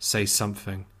say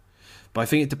something. But I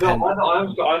think it depends. No, I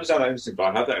understand that instinct.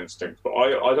 I have that instinct, but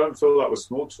I don't feel that was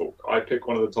small talk. I pick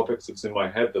one of the topics that's in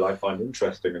my head that I find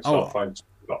interesting and start trying to talk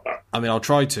about that. I mean, I'll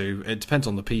try to. It depends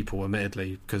on the people,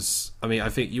 admittedly, because I mean, I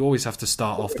think you always have to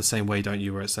start off the same way, don't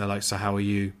you? Where it's like, "So how are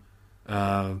you?"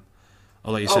 I'll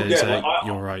let you say,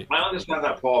 "You're right." I understand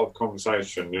that part of the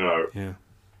conversation, Yeah. And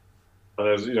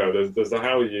there's the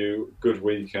 "How are you?" Good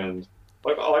weekend.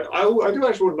 Like I do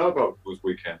actually want to know about people's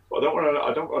weekend. But I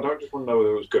don't just want to know whether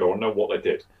it was good. I want to know what they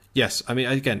did. Yes, I mean,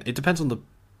 again, it depends on the.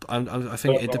 I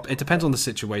think it depends on the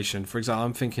situation. For example,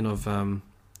 I'm thinking of.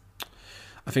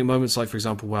 I think moments like, for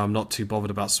example, where I'm not too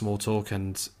bothered about small talk,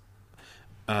 and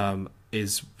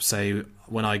is say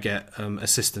when I get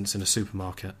assistance in a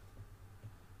supermarket.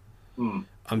 I'm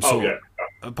sort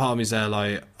of, part of me's there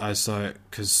like I saw,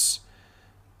 because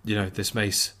this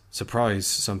may surprise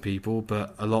some people,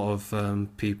 but a lot of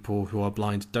people who are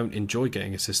blind don't enjoy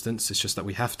getting assistance. It's just that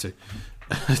we have to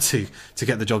to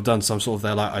get the job done. So I'm sort of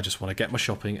there like, I just want to get my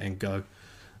shopping and go.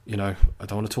 I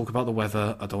don't want to talk about the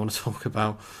weather. I don't want to talk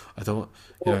about. No,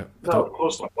 of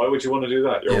course not. Why would you want to do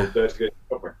that? You're there to get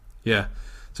shopping. Yeah,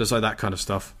 so it's like that kind of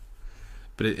stuff.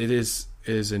 But it is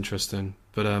interesting.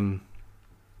 But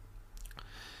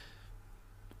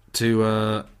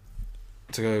to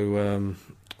go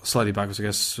slightly backwards, I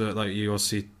guess. Like you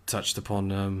obviously touched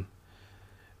upon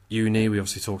uni. We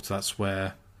obviously talked. That's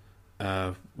where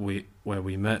we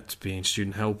met, being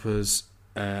student helpers.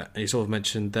 And you sort of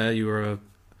mentioned there you were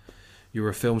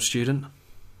a film student.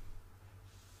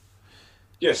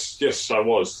 Yes, I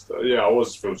was. Yeah, I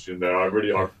was film student there. I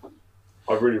really,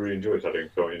 really enjoyed studying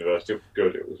film at university. It was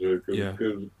good. It was a Yeah.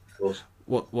 good course.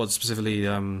 What specifically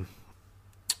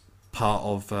part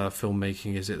of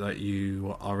filmmaking is it that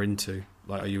you are into?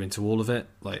 Like, are you into all of it?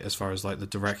 Like, as far as like the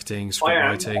directing, I script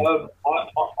am. writing?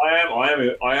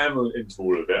 I am into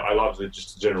all of it. I love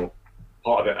just the general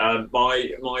part of it. And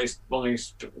my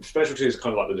specialty is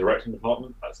kind of like the directing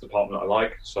department. That's the department I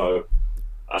like. So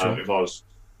Sure. if I was,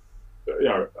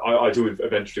 I do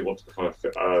eventually want to become a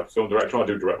film director. I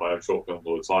do direct my own short films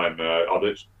all the time.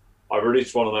 I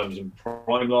released one on Amazon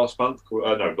Prime last month.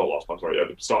 No, not last month. Sorry, at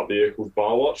the start of the year, called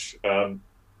Barwatch.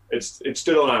 It's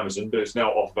still on Amazon, but it's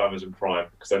now off of Amazon Prime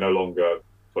because they no longer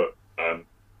put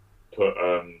put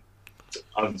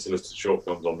unsolicited short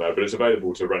films on there. But it's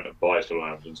available to rent and buy still on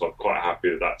Amazon, so I'm quite happy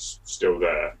that that's still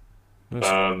there. That's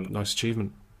a Um, nice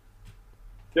achievement.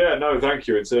 yeah, no, thank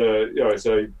you. It's a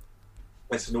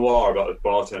noir about a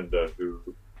bartender who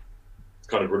is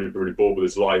kind of really really bored with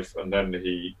his life, and then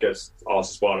he gets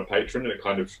asked to spy on a patron, and it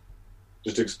kind of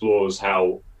just explores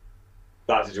how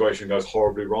that situation goes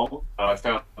horribly wrong. And I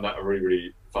found that a really,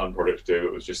 really fun project to do.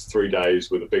 It was just 3 days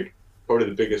with probably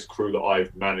the biggest crew that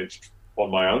I've managed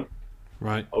on my own.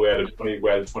 Right. We had a 20,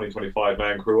 25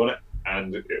 man crew on it,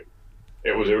 and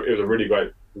it was a really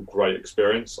great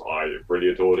experience. I really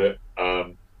adored it.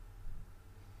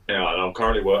 Yeah, and I'm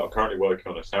currently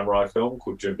working on a samurai film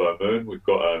called Jimbo Moon. We've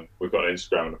got an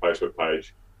Instagram and a Facebook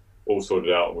page all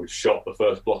sorted out, and we've shot the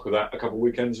first block of that a couple of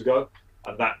weekends ago,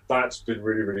 and that's been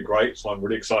really really great. So I'm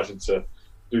really excited to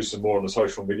do some more on the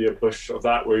social media push of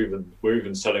that. We're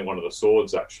even selling one of the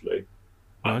swords actually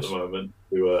at Nice. the moment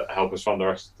to help us fund the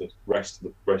rest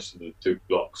of the 2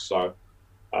 blocks. So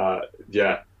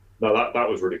yeah, no, that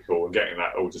was really cool, and getting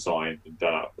that all designed and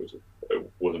done up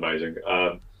was amazing.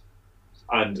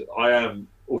 And I am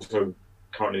also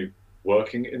currently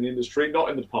working in the industry, not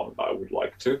in the department that I would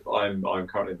like to. I'm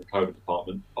currently in the COVID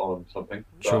department on something.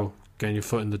 Sure. Getting your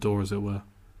foot in the door, as it were.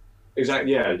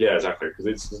 Exactly. Yeah. Exactly. Because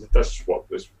that's just what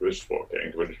getting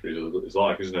into industry is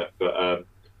like, isn't it? But I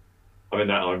mean,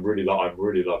 that I'm really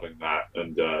loving that,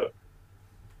 and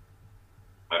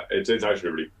it's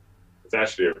actually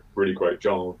a really great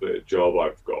job.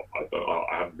 I've got.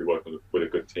 I happen to be working with a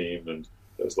good team, and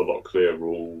there's a lot of clear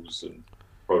rules and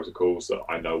protocols that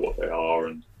I know what they are,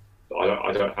 and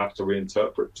I don't have to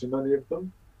reinterpret too many of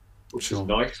them, which is Sure.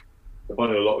 nice. I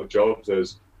find in a lot of jobs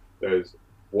there's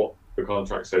what the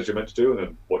contract says you're meant to do, and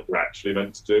then what you're actually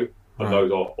meant to do, and Right.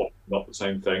 those are often not the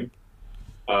same thing.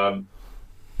 Um,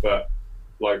 but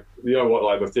like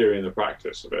like the theory and the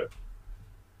practice of it,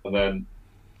 and then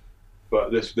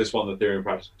but this one the theory and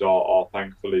practice are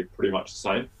thankfully pretty much the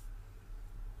same.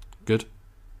 Good.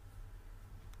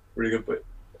 Really good,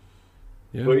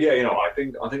 Yeah. but yeah, I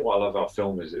think what I love about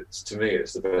film is it's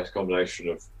the best combination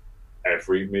of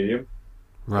every medium,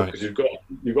 Right. because you've got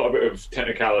a bit of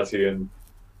technicality and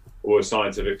or a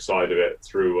scientific side of it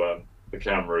through the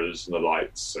cameras and the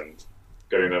lights and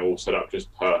getting them all set up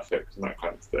just perfect and that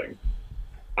kind of thing.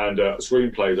 And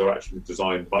screenplays are actually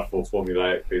designed much more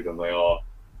formulaically than they are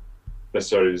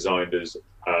necessarily designed as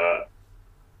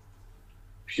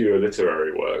pure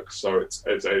literary work. So it's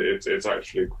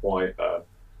actually quite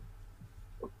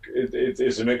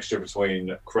it's a mixture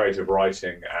between creative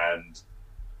writing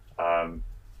and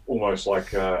almost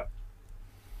like a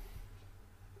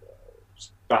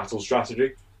battle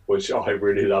strategy, which I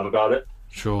really love about it.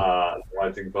 Sure. The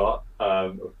writing part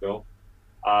of film.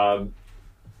 And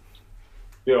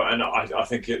I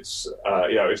think it's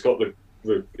got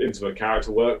the intimate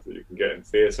character work that you can get in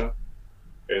theatre.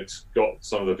 It's got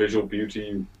some of the visual beauty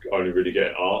you only really get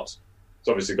in art. It's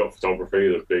obviously got photography,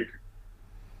 there's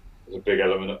a big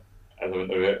element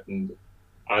of it, and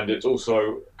it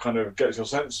also kind of gets your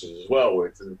senses as well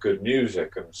with good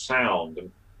music and sound.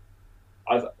 And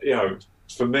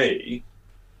for me,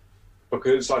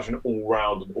 because it's such an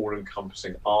all-round and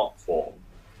all-encompassing art form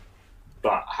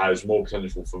that has more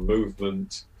potential for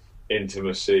movement,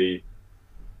 intimacy,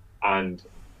 and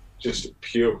just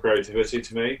pure creativity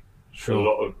to me than a Sure.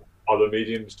 lot of other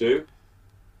mediums do.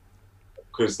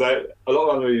 Because a lot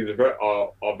of other mediums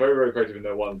are very, very creative in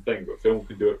their one thing, but film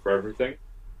can do it for everything.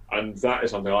 And that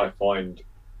is something I find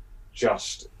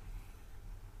just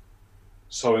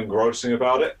so engrossing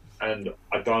about it. And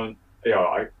I don't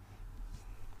know.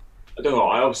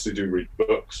 I obviously do read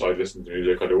books, I listen to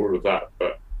music, I do all of that.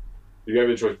 But if you gave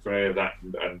me the choice between any of that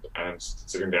and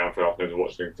sitting down for the afternoon and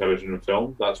watching television and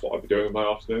film, that's what I'd be doing in my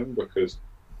afternoon, because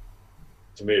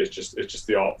to me it's just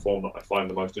the art form that I find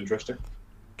the most interesting.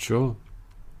 Sure.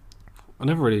 I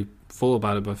never really thought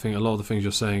about it, but I think a lot of the things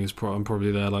you're saying I'm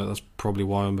probably there. Like, that's probably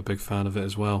why I'm a big fan of it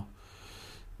as well.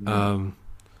 And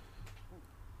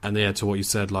yeah, to what you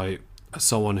said, like as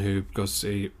someone who goes,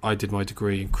 I did my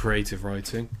degree in creative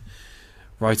writing.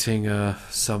 Writing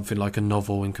something like a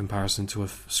novel in comparison to a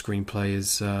screenplay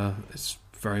is it's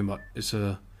very much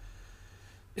I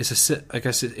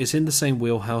guess it's in the same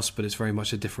wheelhouse, but it's very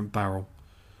much a different barrel.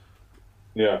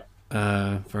 Yeah.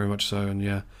 Very much so, and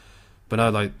yeah. But no,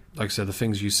 like I said, the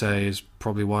things you say is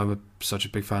probably why I'm such a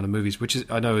big fan of movies. Which is,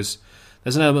 I know, there's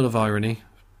an element of irony,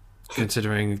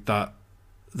 considering that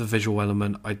the visual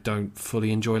element I don't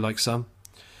fully enjoy like some.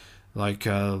 Like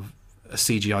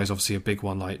CGI is obviously a big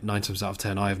one. Like 9 times out of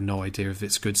 10, I have no idea if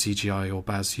it's good CGI or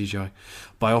bad CGI.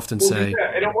 But I often say,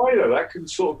 yeah, in a way though, that can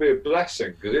sort of be a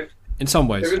blessing because in some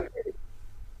ways,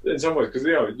 because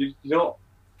you're not.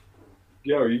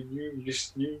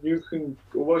 You can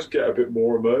almost get a bit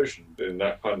more immersion in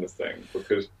that kind of thing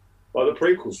because, like the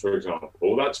prequels, for example,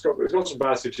 it's got some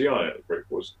bad CGI in it. The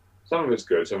prequels, some of it's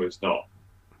good, some of it's not,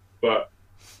 but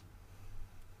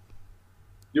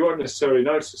you won't necessarily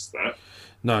notice that.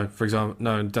 No, for example,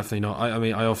 no, definitely not. I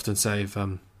mean, I often say,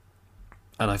 and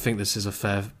I think this is a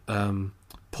fair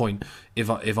point.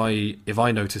 If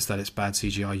I notice that it's bad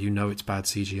CGI, you know it's bad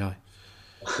CGI.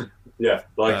 Yeah,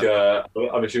 like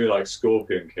I'm assuming like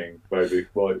Scorpion King, maybe.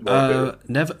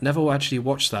 Never actually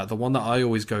watched that. The one that I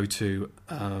always go to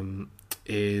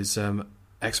is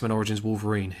X-Men Origins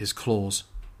Wolverine. His claws.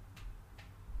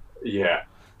 Yeah.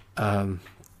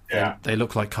 Yeah. They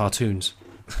look like cartoons.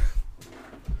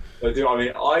 I do. I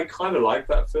mean, I kind of like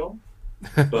that film,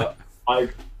 but I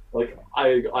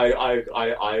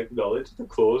acknowledge the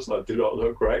claws do not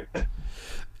look great.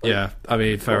 Yeah, I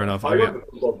mean, fair enough. I mean,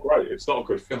 it's not great. It's not a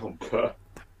good film, but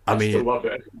I still love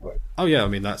it anyway. Oh yeah, I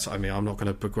mean I'm not going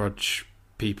to begrudge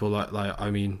people like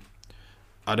I mean,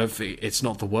 I don't think it's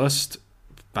not the worst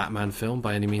Batman film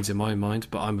by any means in my mind,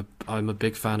 but I'm a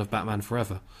big fan of Batman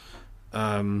Forever.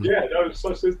 Yeah, no, it's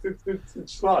fun.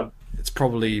 It's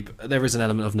probably there is an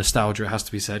element of nostalgia. It has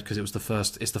to be said because it's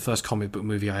the first comic book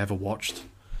movie I ever watched.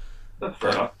 Fair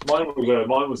enough.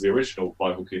 Mine was the original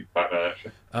Michael Keaton Batman.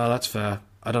 Actually. Oh, that's fair.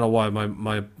 I don't know why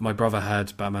my brother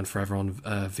had Batman Forever on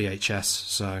VHS,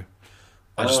 so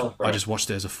I just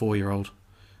watched it as a 4-year-old,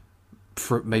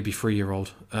 maybe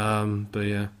 3-year-old. But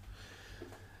yeah,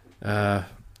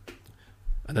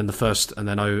 and then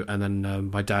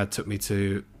my dad took me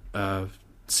to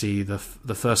see the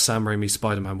first Sam Raimi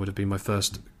Spider-Man would have been my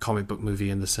first comic book movie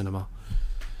in the cinema.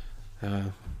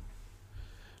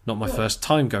 Not my first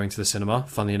time going to the cinema.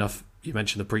 Funnily enough, you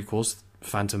mentioned the prequels.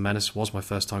 Phantom Menace was my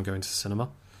first time going to the cinema.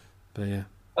 But yeah.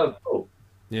 Oh, cool.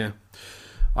 Yeah.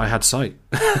 I had sight,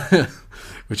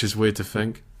 which is weird to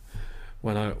think.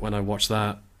 When I watched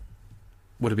that,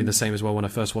 would have been the same as well when I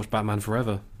first watched Batman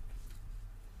Forever.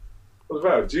 What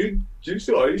about? Are you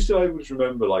still able to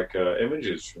remember like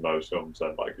images from those films?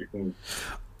 Then, like you can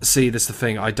see. That's the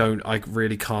thing. I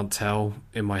really can't tell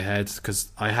in my head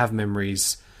because I have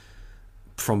memories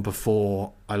from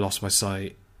before I lost my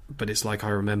sight, but it's like I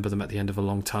remember them at the end of a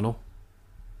long tunnel.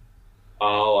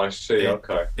 Oh, I see.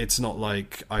 Okay. It's not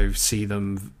like I see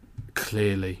them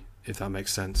clearly, if that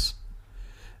makes sense.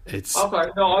 It's okay.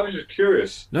 No, I was just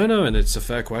curious. No, and it's a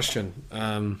fair question.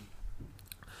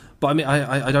 But I mean,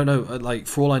 I don't know. Like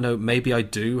for all I know, maybe I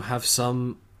do have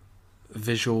some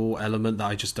visual element that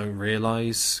I just don't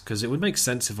realize because it would make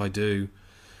sense if I do,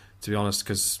 to be honest.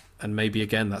 And maybe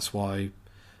again, that's why.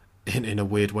 In a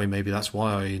weird way, maybe that's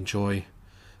why I enjoy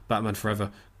Batman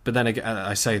Forever. But then again,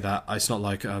 I say that it's not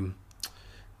like I'm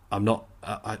not.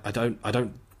 I don't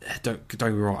get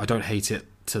me wrong. I don't hate it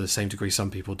to the same degree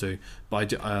some people do. But I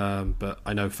do. But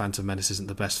I know Phantom Menace isn't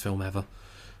the best film ever.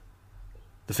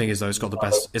 The thing is, though, it's got the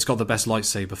best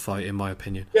lightsaber fight in my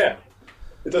opinion. Yeah,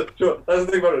 sure. That's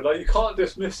the thing about it. Like you can't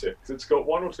dismiss it because it's got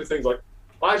one or two things. Like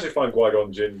I actually find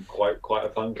Qui-Gon Jinn quite a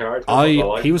fun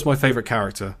character. He was my favorite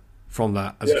character. From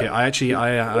that as a kid, I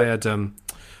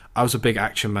was a big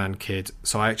Action Man kid,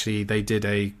 so they did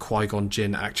a Qui-Gon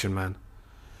Jinn Action Man.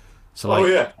 So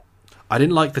I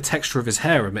didn't like the texture of his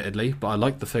hair, admittedly, but I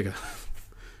liked the figure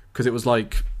because it was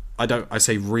like I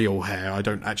say real hair. I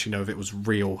don't actually know if it was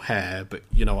real hair, but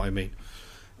you know what I mean.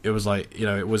 It was like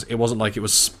it wasn't like it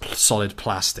was solid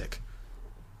plastic.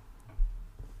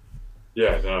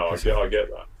 Yeah, no, I get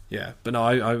that. Yeah, but no,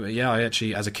 I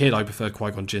actually as a kid I preferred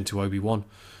Qui-Gon Jinn to Obi-Wan.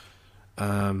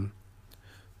 I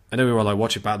know we were like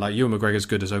watch it back. Like Ewan McGregor's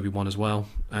good as Obi-Wan as well,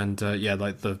 and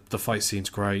like the fight scene's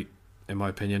great in my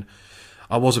opinion.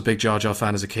 I was a big Jar Jar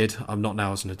fan as a kid. I'm not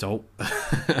now as an adult.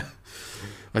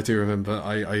 I do remember.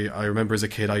 I remember as a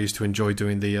kid I used to enjoy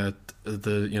doing the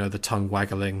tongue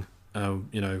waggling, and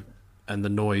the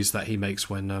noise that he makes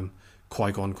when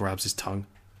Qui-Gon grabs his tongue.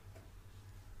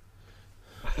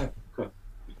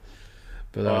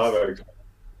 But Oh, that's very good.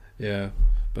 yeah,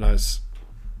 but that's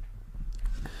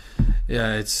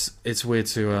yeah. It's weird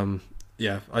to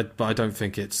but I don't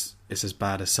think it's as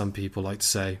bad as some people like to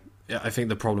say. Yeah, I think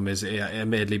the problem is,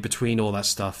 admittedly, between all that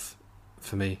stuff,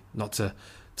 for me, not to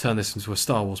turn this into a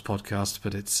Star Wars podcast,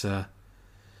 but it's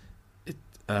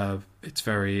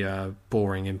very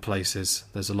boring in places.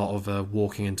 There's a lot of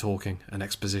walking and talking and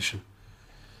exposition.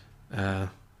 Uh,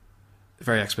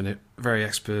 very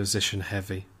exposition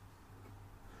heavy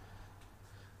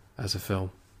as a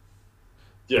film.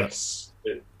 But Yes,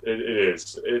 it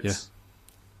is. yeah,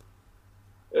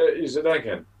 Is it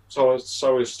again? So is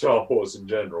Star Wars in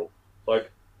general.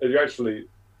 Like, if you actually,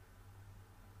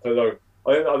 I don't know.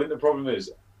 I think the problem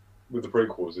is with the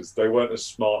prequels is they weren't as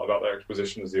smart about their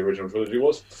exposition as the original trilogy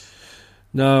was.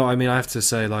 no, I mean I have to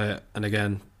say like, and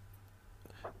again,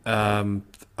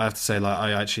 I have to say like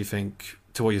I actually think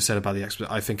to what you said about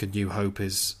I think A New Hope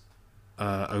is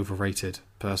overrated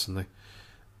personally,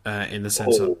 in the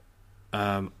sense that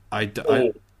Oh,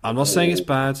 oh, I'm not saying it's oh.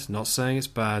 bad. Not saying it's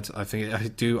bad. I think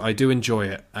I do enjoy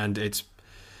it, and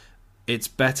it's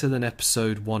better than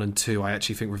episode 1 and 2. I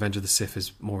actually think Revenge of the Sith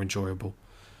is more enjoyable,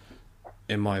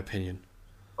 in my opinion.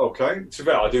 Okay, to be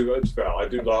fair, I do. To be fair, I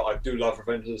do love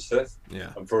Revenge of the Sith,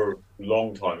 Yeah, and for a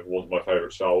long time it was my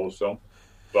favorite Star Wars film.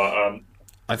 But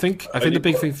I think you the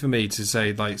big thing for me to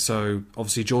say like, so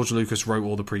obviously George Lucas wrote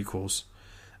all the prequels,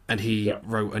 and he yeah,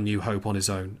 wrote A New Hope on his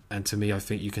own. And to me, I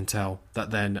think you can tell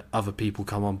that then other people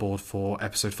come on board for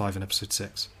episode 5 and episode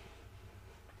 6.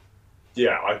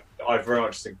 yeah, I very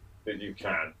much think that you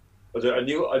can. But a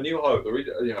new hope.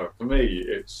 For me,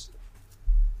 it's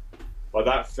like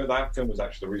that film was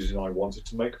actually the reason I wanted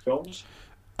to make films.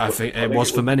 I But think I it think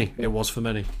was for many. It was for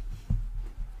many.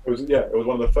 it was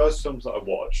one of the first films that I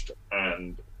watched,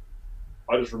 and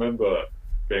I just remember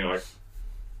being like,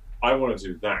 I want to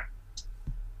do that.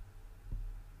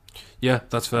 Yeah,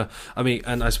 that's fair. I mean,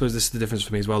 and I suppose this is the difference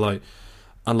for me as well. Like,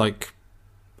 unlike,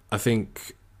 I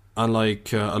think,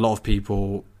 unlike a lot of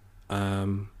people,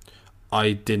 um,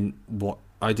 I didn't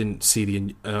see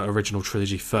the original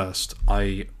trilogy first.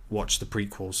 I watched the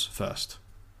prequels first.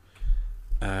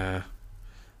 Uh,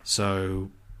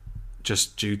 so,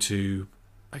 just due to,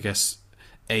 I guess,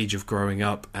 age of growing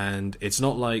up, and it's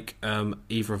not like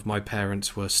either of my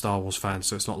parents were Star Wars fans,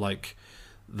 so it's not like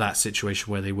that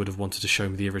situation where they would have wanted to show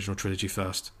me the original trilogy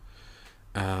first.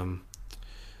 Um,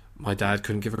 my dad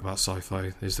couldn't give a about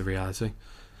sci-fi, is the reality.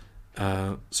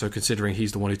 So considering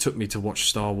he's the one who took me to watch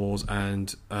Star Wars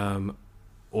and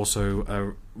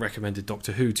also recommended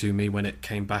Doctor Who to me when it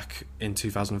came back in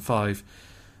 2005,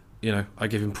 you know, I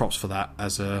give him props for that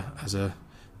as a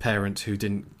parent who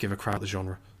didn't give a crap the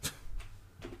genre.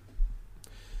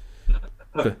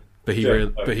 But he Yeah,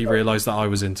 realised that I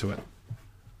was into it.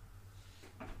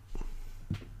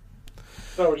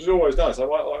 no, which is always nice. Like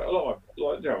a lot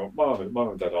of my mum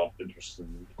and dad aren't interested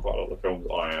in quite a lot of the films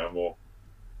that I am, or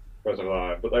better than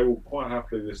I am, but they will quite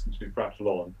happily listen to me prattle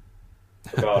on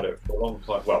about it for a long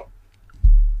time. Well,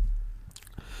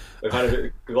 they've had a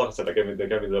bit, because like I said, they gave me the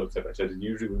little tip. They said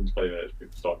usually within 20 minutes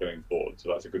people start getting bored, so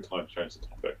that's a good time to change the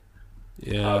topic.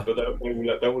 Yeah, But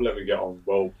they will let me get on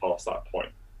well past that point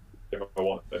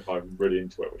if I'm really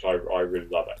into it, which I really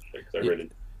love actually, because they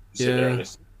really sit there and yeah.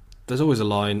 listen. There's always a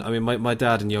line. I mean, my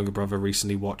dad and younger brother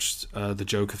recently watched the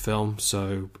Joker film,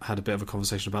 so had a bit of a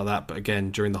conversation about that. But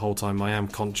again, during the whole time, I am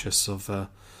conscious of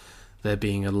there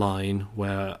being a line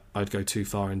where I'd go too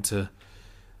far into,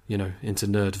 into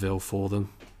Nerdville for them.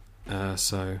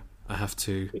 So I have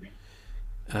to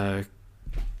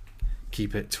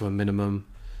keep it to a minimum.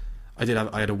 I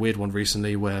had a weird one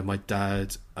recently where my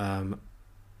dad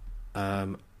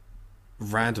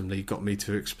randomly got me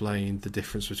to explain the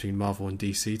difference between Marvel and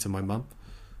DC to my mum,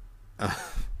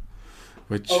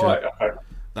 which Right, okay.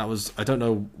 that was, I don't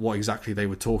know what exactly they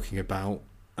were talking about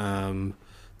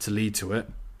to lead to it,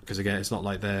 because again it's not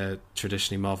like they're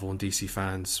traditionally Marvel and DC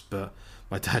fans, but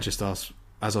my dad just asked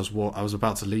as I was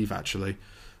about to leave actually,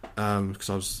 because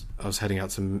I was heading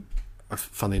out to,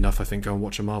 funnily enough, I think go and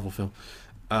watch a Marvel film,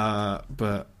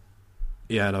 but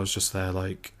yeah, and I was just there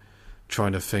like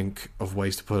trying to think of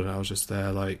ways to put it. I was just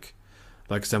there like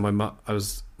then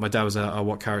my dad was at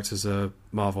what characters are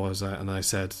Marvel, I was at, and I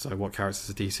said, so what characters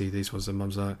are DC, these ones, and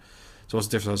mum's like, so what's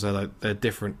the difference? I was there like, they're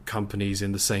different companies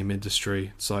in the same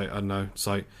industry. It's like, I don't know, it's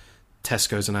like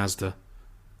Tesco's and Asda,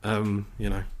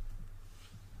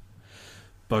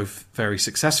 both very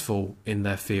successful in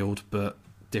their field but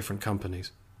different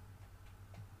companies.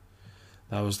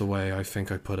 That was the way I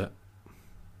think I put it.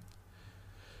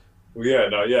 Well, yeah,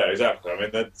 no, yeah, exactly. I mean,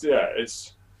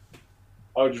 it's.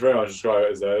 I would very much describe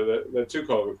it as they're two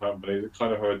comic book companies that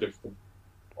kind of have a different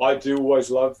I do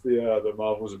always love the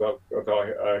Marvels about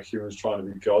humans trying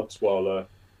to be gods, while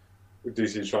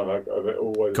DC is trying to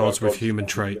always about Gods with gods. human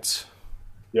traits.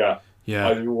 Yeah, Yeah,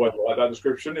 I do always like that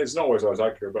description. It's not always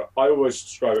accurate, but I always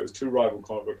describe it as two rival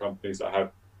comic book companies that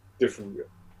have different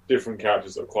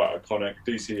characters that are quite iconic.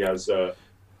 DC has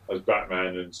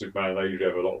Batman and Superman. They usually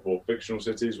have a lot more fictional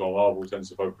cities, while Marvel tends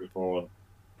to focus more on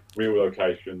real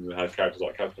locations and has characters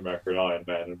like Captain America and Iron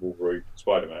Man and Wolverine, and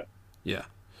Spider-Man. yeah.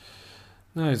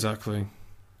 No, exactly.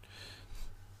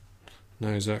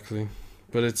 No, exactly.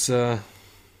 But it's, I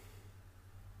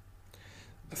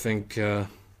think, at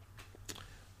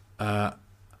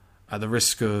the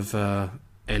risk of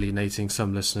alienating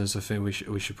some listeners, I think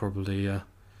we should probably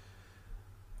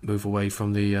move away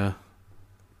from the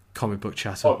comic book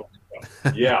chatter. Oh,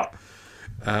 yeah.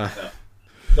 Uh, Yeah.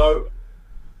 So,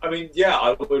 I mean, yeah,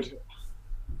 I would.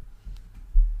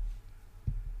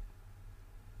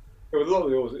 With a lot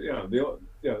of the authors,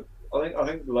 I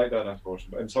think the late don't have to watch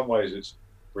them. But in some ways, it's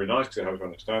really nice because it helps you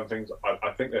understand things.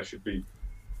 I think there should be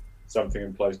something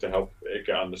in place to help it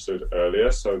get understood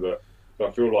earlier, so I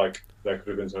feel like there could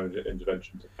have been some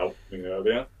intervention to help me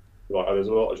earlier. Like, there's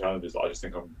a lot of challenges that I just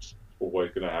think I'm just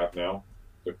always going to have now,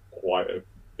 to quite a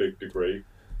big degree.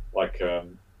 Like,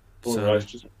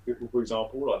 relationships with people, for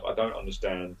example. Like, I don't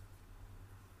understand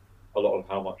a lot of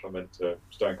how much I'm meant to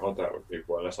stay in contact with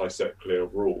people unless I set clear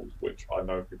rules, which I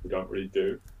know people don't really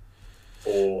do,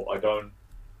 or I don't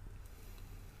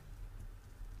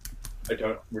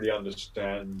really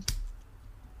understand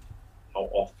how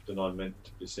often I'm meant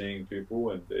to be seeing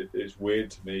people, and it's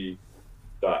weird to me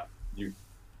that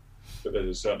there's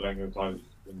a certain length of time that you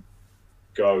can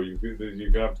go. You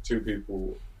can have two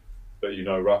people that you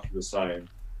know roughly the same,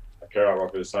 care out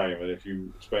roughly the same, and if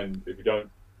you don't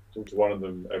talk to one of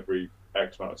them every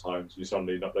X amount of times, they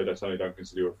suddenly don't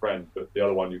consider you a friend. But the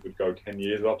other one you could go 10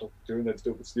 years without talking to, and they'd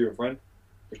still consider you a friend,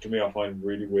 which to me I find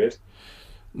really weird.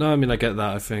 no, I mean I get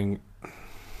that.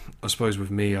 I suppose with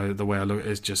me, the way I look at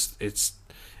it is just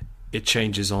it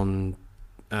changes on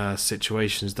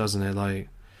situations, doesn't it? Like,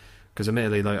 because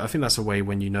admittedly, like I think that's a way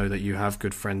when you know that you have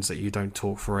good friends that you don't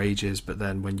talk for ages, but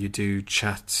then when you do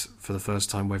chat for the first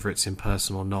time, whether it's in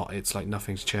person or not, it's like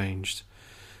nothing's changed.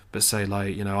 But say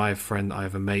like, I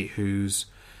have a mate who's,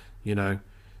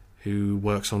 who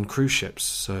works on cruise ships,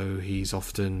 so he's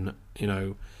often,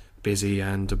 busy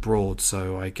and abroad,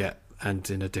 so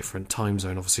and in a different time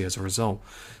zone, obviously, as a result.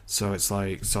 So it's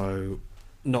like,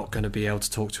 not going to be able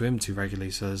to talk to him too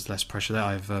regularly, so there's less pressure there.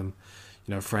 I have,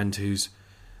 a friend who's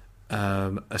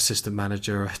assistant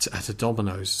manager at a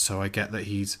Domino's, so I get that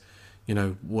he's,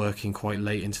 working quite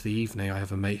late into the evening. I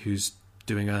have a mate who's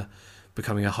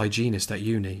becoming a hygienist at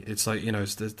uni. It's like,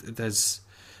 there's,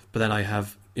 but then I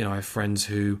have friends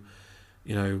who,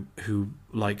 who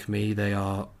like me, they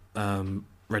are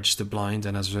registered blind,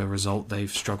 and as a result they've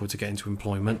struggled to get into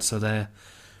employment, so they're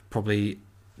probably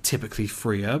typically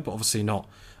freer, but obviously not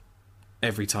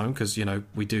every time, because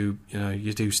we do,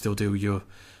 you do still do your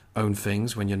own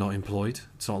things when you're not employed.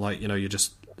 It's not like you're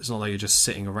just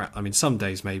sitting around. I mean, some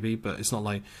days maybe, but it's not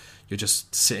like you're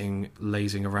just sitting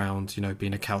lazing around,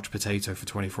 being a couch potato for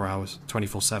 24 hours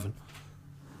 24/7.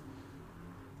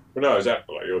 But no,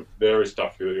 exactly. Like, there is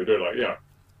stuff that you're doing. Like, Yeah.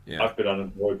 I've been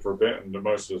unemployed for a bit, and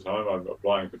most of the time I'm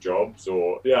applying for jobs,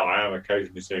 or I am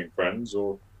occasionally seeing friends,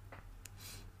 or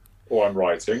I'm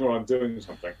writing, or I'm doing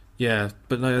something. Yeah,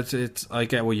 but no, it's I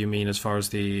get what you mean as far as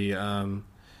the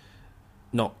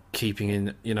not keeping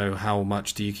in, how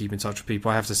much do you keep in touch with people.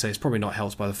 I have to say it's probably not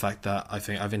helped by the fact that I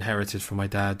think I've inherited from my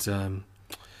dad. I'm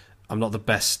not the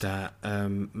best at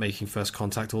making first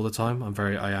contact all the time.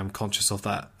 I am conscious of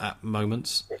that at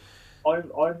moments. I'm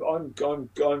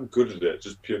good at it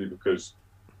just purely because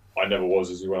I never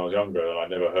was as when I was younger, and I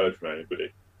never heard from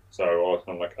anybody. So I was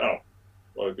kind of like, oh,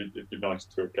 well, it'd be nice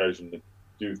to occasionally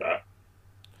do that.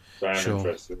 So I am Sure.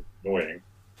 interested, annoying,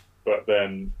 but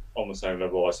then on the same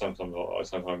level, I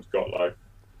sometimes got like,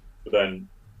 but then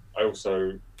I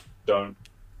also don't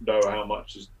know how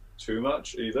much is too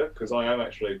much either, because I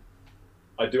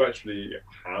do actually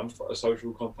have a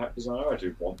social contact desire. I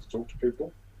do want to talk to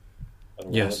people,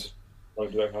 and Yes. want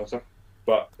to do that kind of stuff,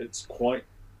 but it's quite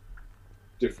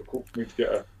difficult for me to get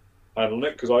a handle on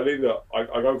it, because I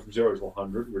go from 0 to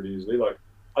 100 really easily. Like,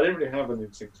 I didn't really have any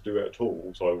instinct to do it at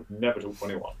all, so I would never talk to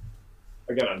anyone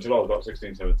again until I was about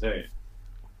 16, 17.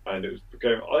 And I think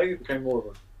it became more of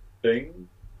a thing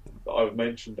that I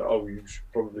mentioned that, oh,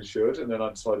 probably should, and then I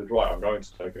decided, right, I'm going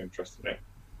to take an interest in it.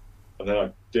 And then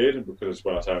I did, and because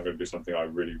when I say I'm going to do something, I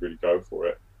really, really go for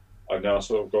it. I've now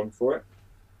sort of gone for it.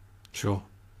 Sure.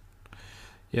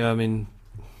 Yeah, I mean,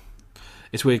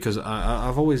 It's weird because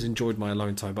I've always enjoyed my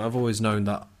alone time, but I've always known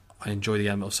that I enjoy the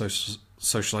element of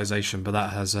socialization. But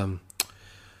that has, I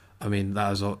mean, that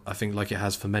has, I think, like it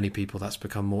has for many people, that's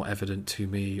become more evident to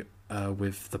me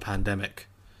with the pandemic.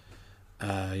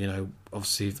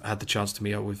 Obviously, I've had the chance to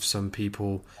meet up with some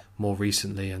people more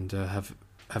recently and have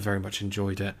very much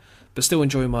enjoyed it, but still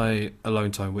enjoy my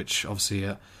alone time, which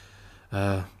obviously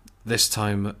this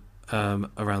time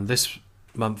around this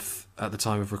month at the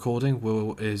time of recording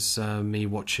is me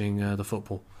watching the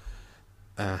football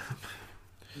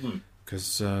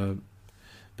because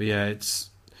but yeah, it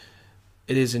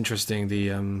is interesting.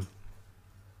 The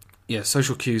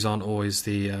social cues aren't always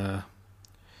the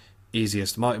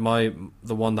easiest.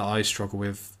 The one that I struggle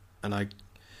with, and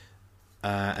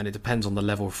it depends on the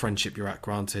level of friendship you're at,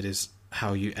 granted, is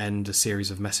how you end a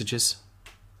series of messages.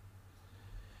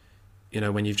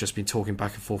 When you've just been talking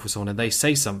back and forth with someone and they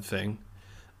say something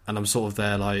and I'm sort of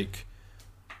there like,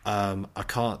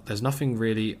 there's nothing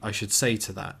really I should say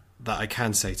to that I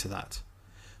can say to that.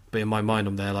 But in my mind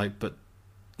I'm there like, but,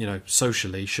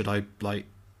 socially, should I like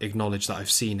acknowledge that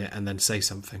I've seen it and then say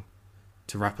something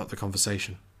to wrap up the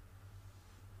conversation?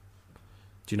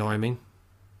 Do you know what I mean?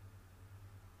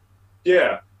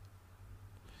 Yeah.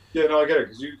 Yeah, no, I get it,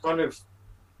 because you got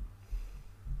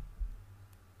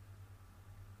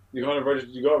to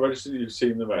register that you've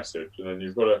seen the message, and then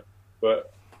you've got to,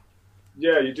 but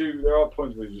yeah, you do. There are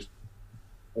points where you just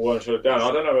want to shut it down.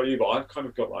 I don't know about you, but I've kind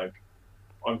of got like,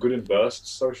 I'm good in bursts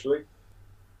socially.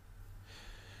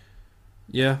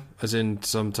 Yeah, as in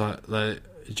sometimes. Like,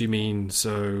 do you mean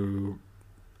so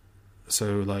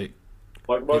like?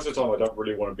 Like most of the time, I don't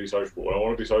really want to be sociable. When I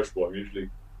want to be sociable,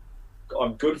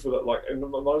 I'm good for that. Like in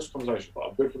most conversations,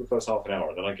 I'm good for the first half an hour,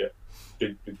 and then I get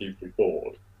deeply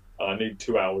bored. I need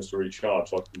 2 hours to recharge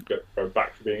so I can go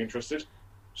back to being interested.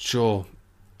 Sure.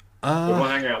 If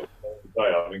I hang out with them all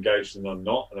day, I'm engaged and I'm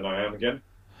not, and then I am again.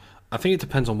 I think it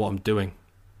depends on what I'm doing.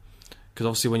 Because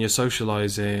obviously when you're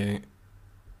socialising...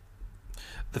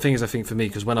 The thing is, I think for me,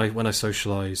 because when I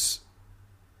socialise,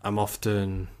 I'm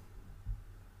often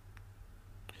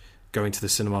going to the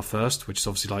cinema first, which is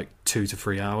obviously like 2 to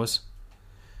 3 hours.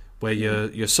 Where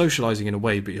you're socialising in a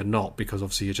way, but you're not, because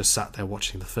obviously you're just sat there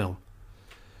watching the film.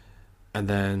 But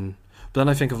then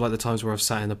I think of like the times where I've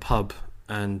sat in a pub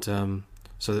and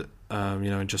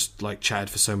and just like chatted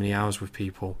for so many hours with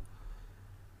people,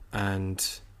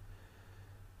 and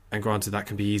granted that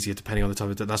can be easier depending on the time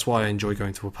of day. That's why I enjoy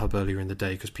going to a pub earlier in the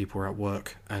day, because people are at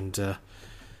work and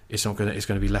it's going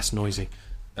to be less noisy.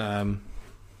 Well,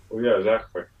 yeah,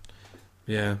 exactly.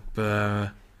 Yeah,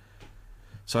 but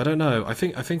so I don't know. I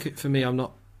think for me, I'm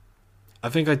not. I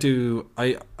think I do.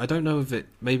 I don't know if it.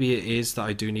 Maybe it is that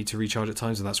I do need to recharge at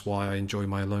times, and that's why I enjoy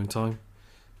my alone time.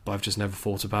 But I've just never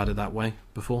thought about it that way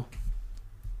before.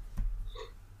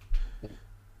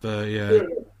 But yeah. Fair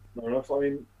enough. I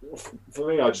mean, for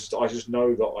me, I just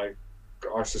know that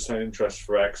I sustain interest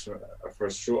for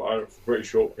pretty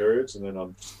short periods, and then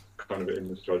I'm just kind of in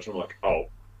this judgment. I'm like, oh.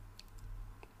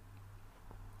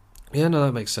 Yeah, no,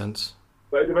 that makes sense.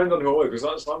 But it depends on who I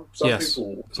because some yes,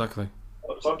 people exactly.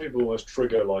 Some people almost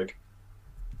trigger like.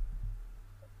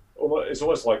 It's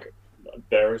almost like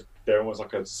they're almost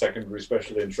like a secondary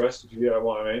special interest. If you get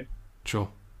what I mean. Sure.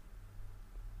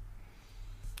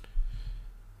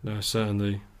 No,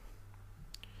 certainly.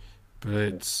 But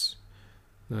it's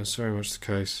very much the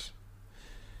case.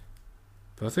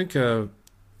 But I think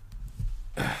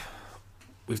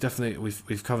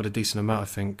we've covered a decent amount, I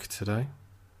think, today.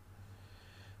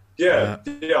 Yeah,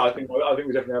 I think we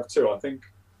definitely have too. I think,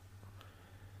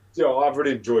 I've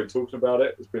really enjoyed talking about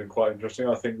it. It's been quite interesting.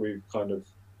 I think we've kind of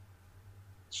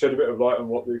shed a bit of light on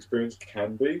what the experience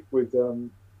can be with, a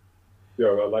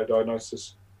late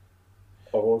diagnosis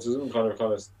of autism. Kind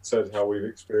of said how we've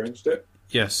experienced it.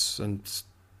 Yes, and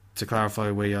to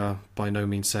clarify, we are by no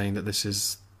means saying that this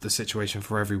is the situation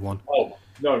for everyone. Oh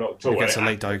no, not at all. Who gets a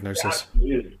late diagnosis.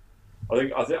 Absolutely. I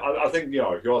think if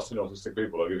you ask 10 autistic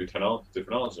people, they'll give you 10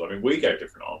 different answers. I mean, we gave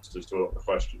different answers to a lot of the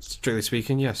questions. Strictly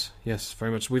speaking, yes,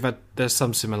 very much. There's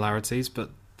some similarities, but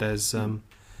there's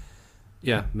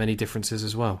many differences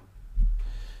as well.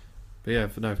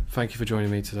 But no, thank you for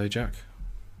joining me today, Jack.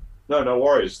 No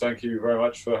worries. Thank you very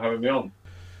much for having me on.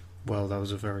 Well, that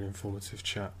was a very informative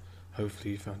chat.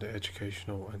 Hopefully you found it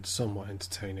educational and somewhat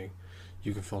entertaining.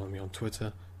 You can follow me on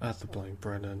Twitter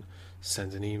 @TheBlindBrennan,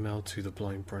 send an email to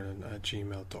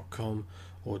theblindbrennan@gmail.com,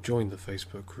 or join the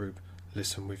Facebook group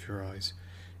Listen With Your Eyes.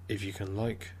 If you can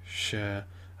like, share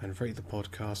and rate the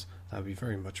podcast, that would be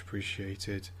very much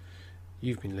appreciated.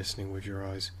 You've been listening with your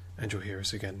eyes, and you'll hear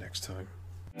us again next time.